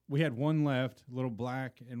we had one left, a little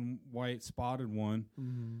black and white spotted one.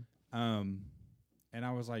 And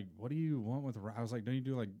I was like, "What do you want with?" I was like, "Don't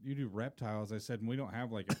you do reptiles?" I said, "We don't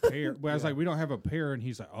have like a pair." Well, I was like, "We don't have a pair," and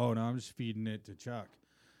he's like, "Oh no, I'm just feeding it to Chuck."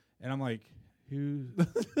 And I'm like, "Who?"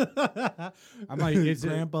 I'm like, "Is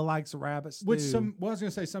Grandpa likes rabbits Which too. I was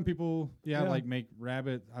gonna say some people, Yeah. like make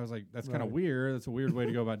rabbit. I was like, that's kind of Right. weird. That's a weird way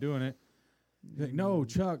to go about doing it. He's like, no,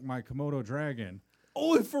 Chuck, my Komodo dragon.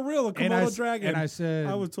 Oh, for real, a And I Komodo s- dragon. And I said,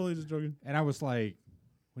 I was totally just joking. and I was like,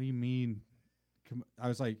 what do you mean? I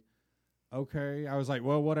was like, okay. I was like,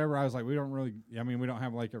 well, whatever. I was like, we don't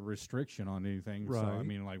have like a restriction on anything. So I Right.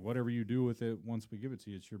 mean, like whatever you do with it, once we give it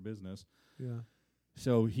to you, it's your business. Yeah.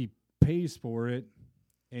 So he pays for it,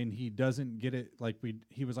 and he doesn't get it.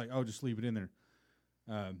 He was like, oh, just leave it in there.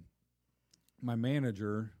 My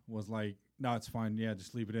manager was like, no, it's fine. Yeah,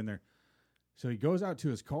 just leave it in there. So he goes out to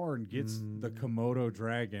his car and gets the Komodo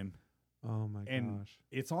dragon, Oh my and gosh.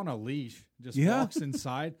 it's on a leash. Just Yeah. walks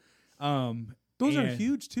inside. Those are and-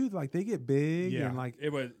 huge too. Like they get big Yeah, and like it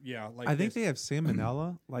was. Yeah, like I think this. they have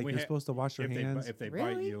salmonella. Like We you're ha- supposed to wash your hands. If they bite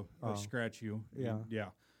Really? you or Oh. scratch you. Yeah. Yeah.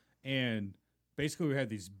 And basically, we had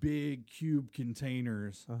these big cube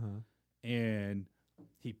containers, and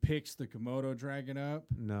he picks the Komodo dragon up,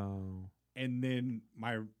 No. and then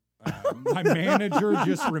my manager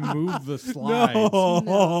just removed the slides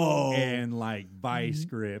No. and like vice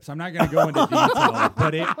grips. I'm not gonna go into detail,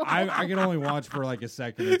 but I can only watch for like a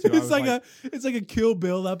second or two. I It's was like a Kill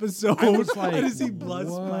Bill episode. I was like, I just see blood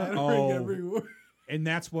what? splattering Oh. everywhere. And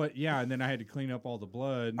that's what, and then I had to clean up all the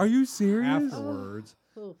blood Are you serious? afterwards.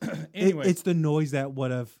 Oh. Anyway, It's the noise that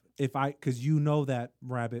would have because you know that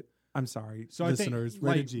rabbit. I'm sorry, so listeners. I think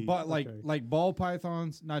rated G. like ball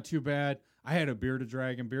pythons, not too bad. I had a bearded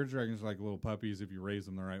dragon. Bearded dragons are like little puppies if you raise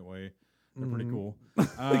them the right way. They're pretty cool.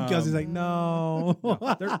 Kelsey's like, no,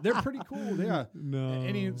 they're pretty cool. Yeah. no.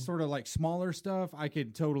 Any sort of like smaller stuff, I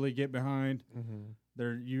could totally get behind.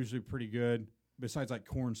 They're usually pretty good. Besides like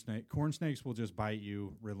corn snake. Corn snakes will just bite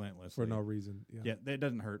you relentlessly. for no reason. Yeah, that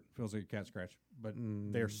doesn't hurt. Feels like a cat scratch. But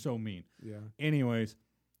they're so mean. Yeah. Anyways,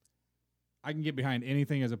 I can get behind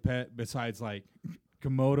anything as a pet besides like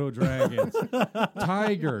Komodo dragons,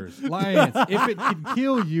 tigers, lions. If it can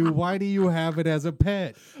kill you, why do you have it as a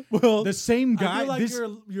pet? Well, The same I guy. feel like this,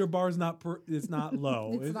 your bar's not it's not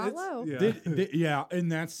low. It's not low. Yeah. yeah,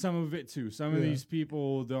 and that's some of it too. Some of these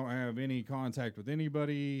people don't have any contact with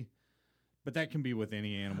anybody, but that can be with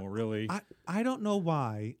any animal, really. I don't know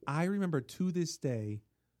why. I remember to this day,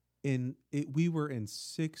 we were in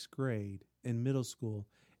 6th grade in middle school,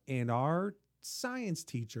 and our science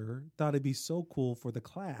teacher thought it'd be so cool for the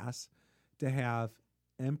class to have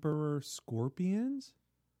emperor scorpions.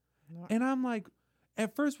 And I'm like,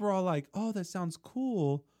 at first we're all like, oh, that sounds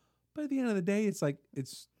cool. But at the end of the day, it's like,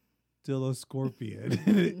 it's still a scorpion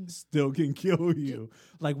and it still can kill you.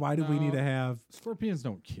 Like, why do we need to have. Scorpions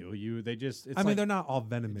don't kill you. They just. It's I mean, like, they're not all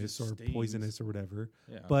venomous just or stings. poisonous or whatever.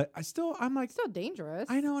 Yeah. But I'm like, Still dangerous.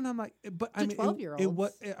 I know, and I'm like, but I mean,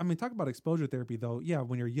 12-year-olds. I mean, talk about exposure therapy, though. Yeah,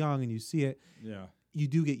 when you're young and you see it, Yeah. you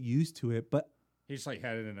do get used to it. But He just like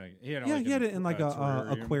had it in a. He had, he had it in like a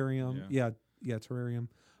terrarium. aquarium. Yeah, terrarium.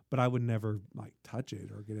 But I would never like touch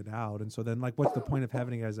it or get it out. And so then, like, what's the point of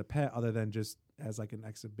having it as a pet other than just as like an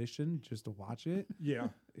exhibition, just to watch it? Yeah.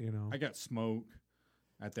 You know, I got Smoke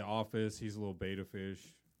at the office. He's a little beta fish.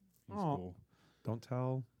 He's Oh. cool. don't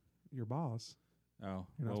tell your boss. Oh,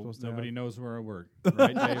 You're not well, supposed to nobody have- knows where I work,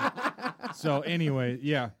 right, Dave? So anyway,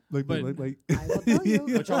 yeah, Like, but I will tell you.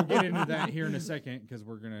 which I'll get into that here in a second because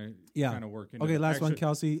we're gonna Yeah. kind of work into Okay, it. last one, Actually,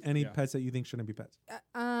 Kelsey. Any yeah. pets that you think shouldn't be pets?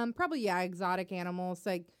 Probably exotic animals.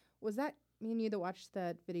 Like, was that me and you that watched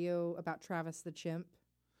that video about Travis the chimp?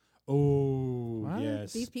 Oh, What?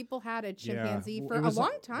 yes. These people had a Yeah. chimpanzee It for a was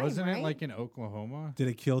long time, Wasn't right? it like in Oklahoma? Did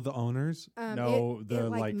it kill the owners? No, it, the, it,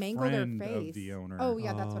 like, mangled her friend of face. the owner. Oh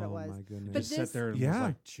yeah, that's what it Oh, was. my goodness. But Just this- sat there and was Yeah.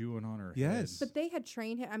 like chewing on her Yes. head. But they had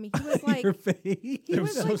trained him. I mean, he was like Your face. he It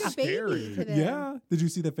was was like so a baby scary. to them. Yeah. Did you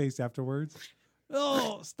see the face afterwards?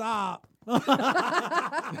 Oh, stop.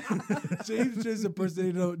 James just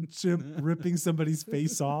impersonated a chimp ripping somebody's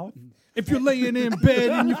face off. If you're laying in bed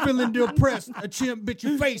and you're feeling depressed, a chimp bit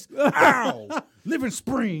your face. Ow! Living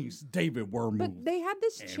Springs, David Wormwood. But they had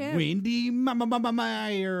this and chimp. Wendy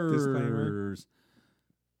Myers. Disclaimer.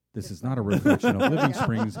 This is not a reflection of Living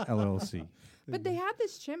Springs LLC. But they had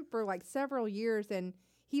this chimp for like several years, and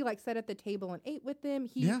he like sat at the table and ate with them.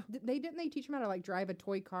 He Yeah. they teach him how to like drive a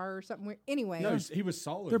toy car or something. Anyway, No, he was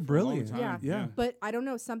solid. They're for a long brilliant. time. Yeah. Yeah. but I don't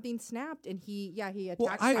know, something snapped, and he attacked. Well,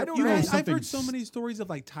 her I don't you know friend. guys, I've heard something so many stories of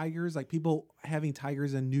like tigers, like people having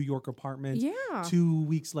tigers in New York apartments. Yeah, 2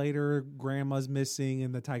 weeks later, grandma's missing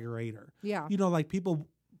and the tiger ate her. yeah. You know, like people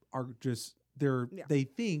are just Yeah. they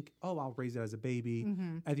think, oh, I'll raise it as a baby.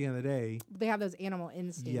 Mm-hmm. At the end of the day, They have those animal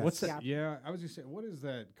instincts. Yes. What's that? Yeah. Yeah, I was just saying, what is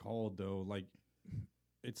that called though? Like,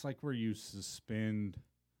 it's like where you suspend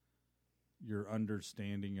your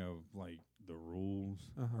understanding of like the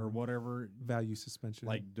rules Uh-huh. or whatever, value suspension.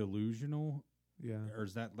 like delusional, yeah. or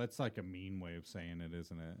is that's like a mean way of saying it,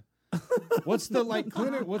 isn't it? What's the like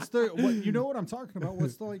clinic? What's the what? You know what I'm talking about?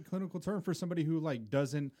 What's the like clinical term for somebody who like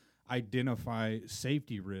doesn't identify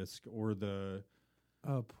safety risk or the?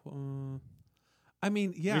 I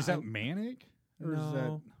mean, yeah. Is that manic? Or is that?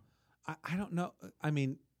 No. I don't know. I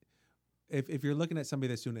mean, if you're looking at somebody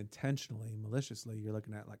that's doing it intentionally, maliciously, you're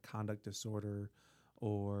looking at like conduct disorder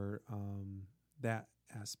or that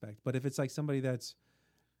aspect. But if it's like somebody that's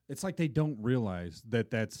It's like they don't realize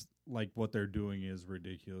that that's like what they're doing is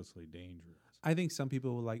ridiculously dangerous. I think some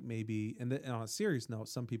people like maybe, and on a serious note,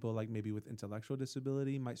 some people like maybe with intellectual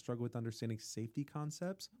disability might struggle with understanding safety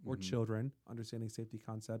concepts, or Mhm. children understanding safety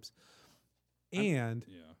concepts. And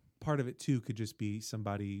Yeah. part of it too could just be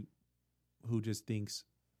somebody who just thinks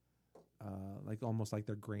like almost like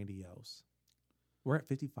they're grandiose. We're at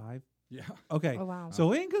 55. Yeah. Okay. Oh wow.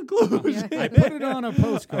 So in conclusion, Yeah. I put it on a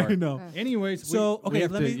postcard. I know. Anyways, So we okay,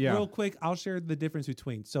 have let to, me yeah. real quick. I'll share the difference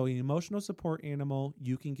between. So an emotional support animal,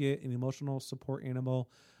 you can get an emotional support animal.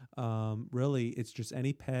 Really, it's just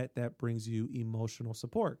any pet that brings you emotional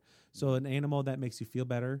support. So an animal that makes you feel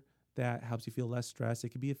better, that helps you feel less stressed. It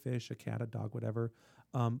could be a fish, a cat, a dog, whatever.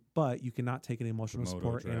 But you cannot take an emotional Komodo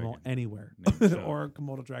support animal dragon. anywhere, Named Chuck. or a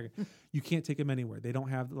Komodo dragon. You can't take them anywhere. They don't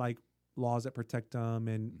have like laws that protect them,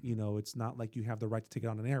 and it's not like you have the right to take it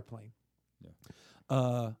on an airplane.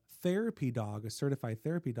 Yeah. Therapy dog, a certified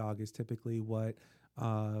therapy dog, is typically what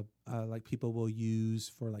like people will use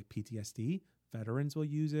for like PTSD. Veterans will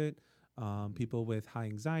use it. People with high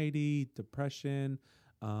anxiety, depression.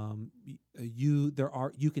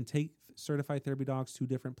 You can take certified therapy dogs to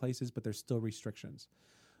different places, but there's still restrictions.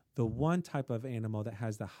 The one type of animal that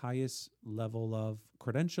has the highest level of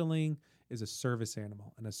credentialing is a service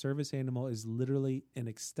animal, and a service animal is literally an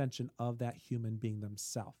extension of that human being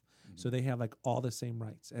themselves. So they have like all the same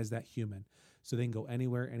rights as that human. So they can go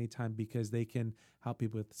anywhere, anytime, because they can help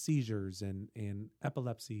people with seizures and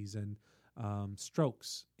epilepsies and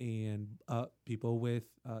strokes and people with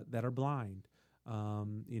that are blind.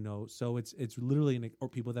 So it's literally or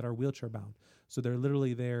people that are wheelchair bound. So they're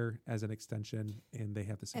literally there as an extension, and they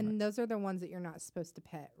have the same. And rights. those are the ones that you're not supposed to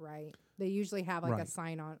pet, right? They usually have like Right. a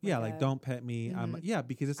sign on. Yeah, like don't pet me.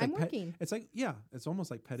 Because it's like I'm working. It's like it's almost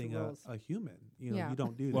like petting rules. a human. You Yeah.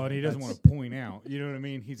 don't do that. Well, and he doesn't That's- want to point out. You know what I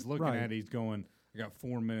mean? He's looking Right. at it. He's going, I got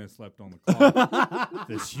 4 minutes left on the clock.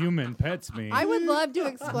 This human pets me. I would love to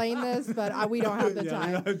explain this, but we don't have the Yeah, we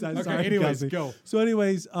time. don't have time. Okay, Sorry, anyways, Kelsey. go. So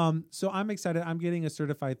anyways, so I'm excited. I'm getting a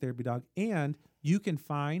certified therapy dog, and you can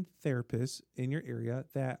find therapists in your area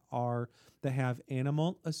that have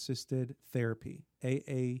animal assisted therapy,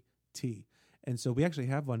 AAT. And so we actually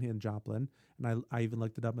have one here in Joplin, and I even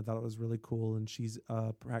looked it up and thought it was really cool. And she's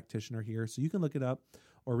a practitioner here, so you can look it up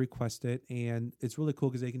or request it, and it's really cool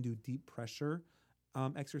because they can do deep pressure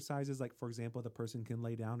exercises. Like, for example, the person can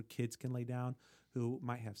lay down, kids can lay down who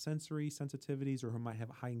might have sensory sensitivities or who might have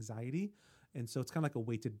high anxiety. And so it's kind of like a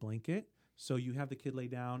weighted blanket. So you have the kid lay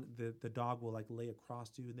down, the dog will like lay across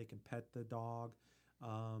you, and they can pet the dog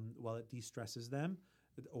while it de-stresses them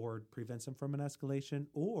or prevents them from an escalation.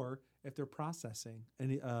 Or if they're processing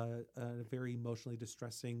a very emotionally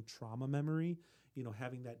distressing trauma memory,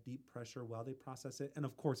 having that deep pressure while they process it. And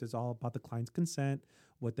of course, it's all about the client's consent,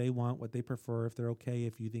 what they want, what they prefer, if they're okay,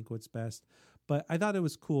 if you think what's best. But I thought it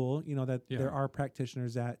was cool, that there are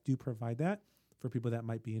practitioners that do provide that for people that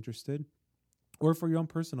might be interested, or for your own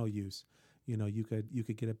personal use. You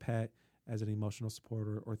could get a pet as an emotional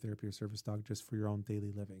support or therapy or service dog just for your own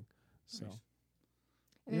daily living. So, Nice.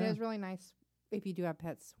 And it is really nice if you do have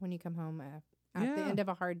pets when you come home at the Yeah. end of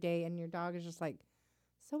a hard day, and your dog is just like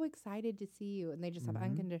so excited to see you, and they just have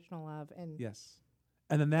unconditional love. And yes.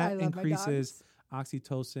 And then I that love my increases dogs.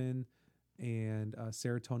 oxytocin and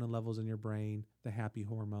serotonin levels in your brain, the happy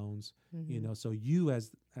hormones. So you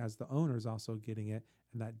as the owner is also getting it,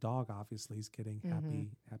 and that dog obviously is getting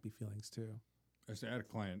happy feelings too. I had a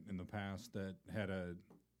client in the past that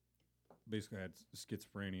basically had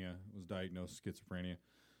schizophrenia, was diagnosed with schizophrenia,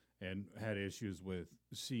 and had issues with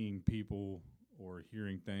seeing people or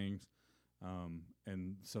hearing things.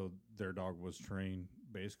 And so their dog was trained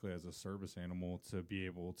basically as a service animal to be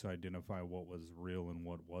able to identify what was real and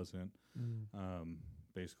what wasn't,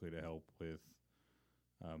 basically to help with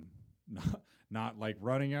not like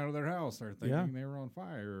running out of their house or thinking they were on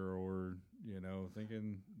fire or,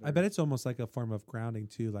 thinking. I bet it's almost like a form of grounding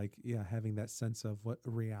too, like, having that sense of what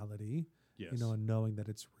reality, Yes. and knowing that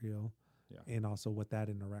it's real, and also what that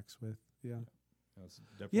interacts with. That's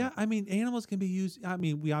definitely Yeah, I mean, animals can be used. I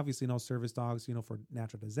mean, we obviously know service dogs, for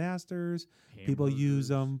natural disasters. People use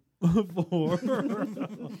them for.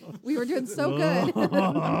 we were doing so good.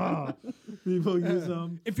 People use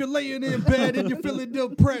them. If you're laying in bed and you're feeling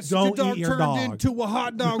depressed, Don't your dog eat your turned dog. into a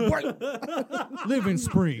hot dog. Living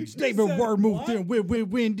Springs, David Wormuth and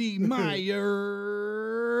Wendy Myers.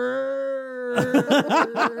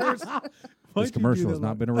 This commercial has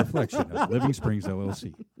not been a reflection of Living Springs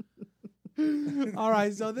LLC. All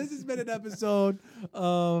right, so this has been an episode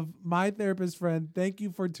of My Therapist Friend. Thank you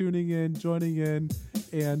for tuning in, joining in,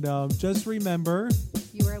 and just remember,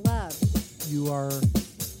 You are loved. you are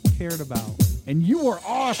cared about. And you are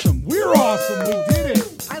awesome. We're awesome. We did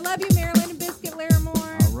it. I love you, Marilyn and Biscuit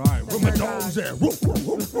Larimore. All right. Where my That's our dogs dog. at? Woof, woof,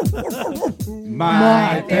 woof, woof, woof, woof.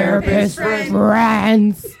 My therapist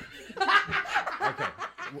friends. Okay.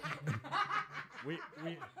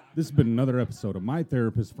 This has been another episode of My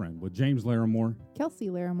Therapist Friend with James Larimore. Kelsey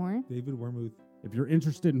Larimore. David Wormuth. If you're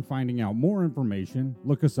interested in finding out more information,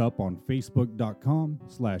 look us up on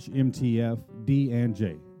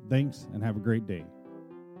facebook.com/MTFDandJ. Thanks and have a great day.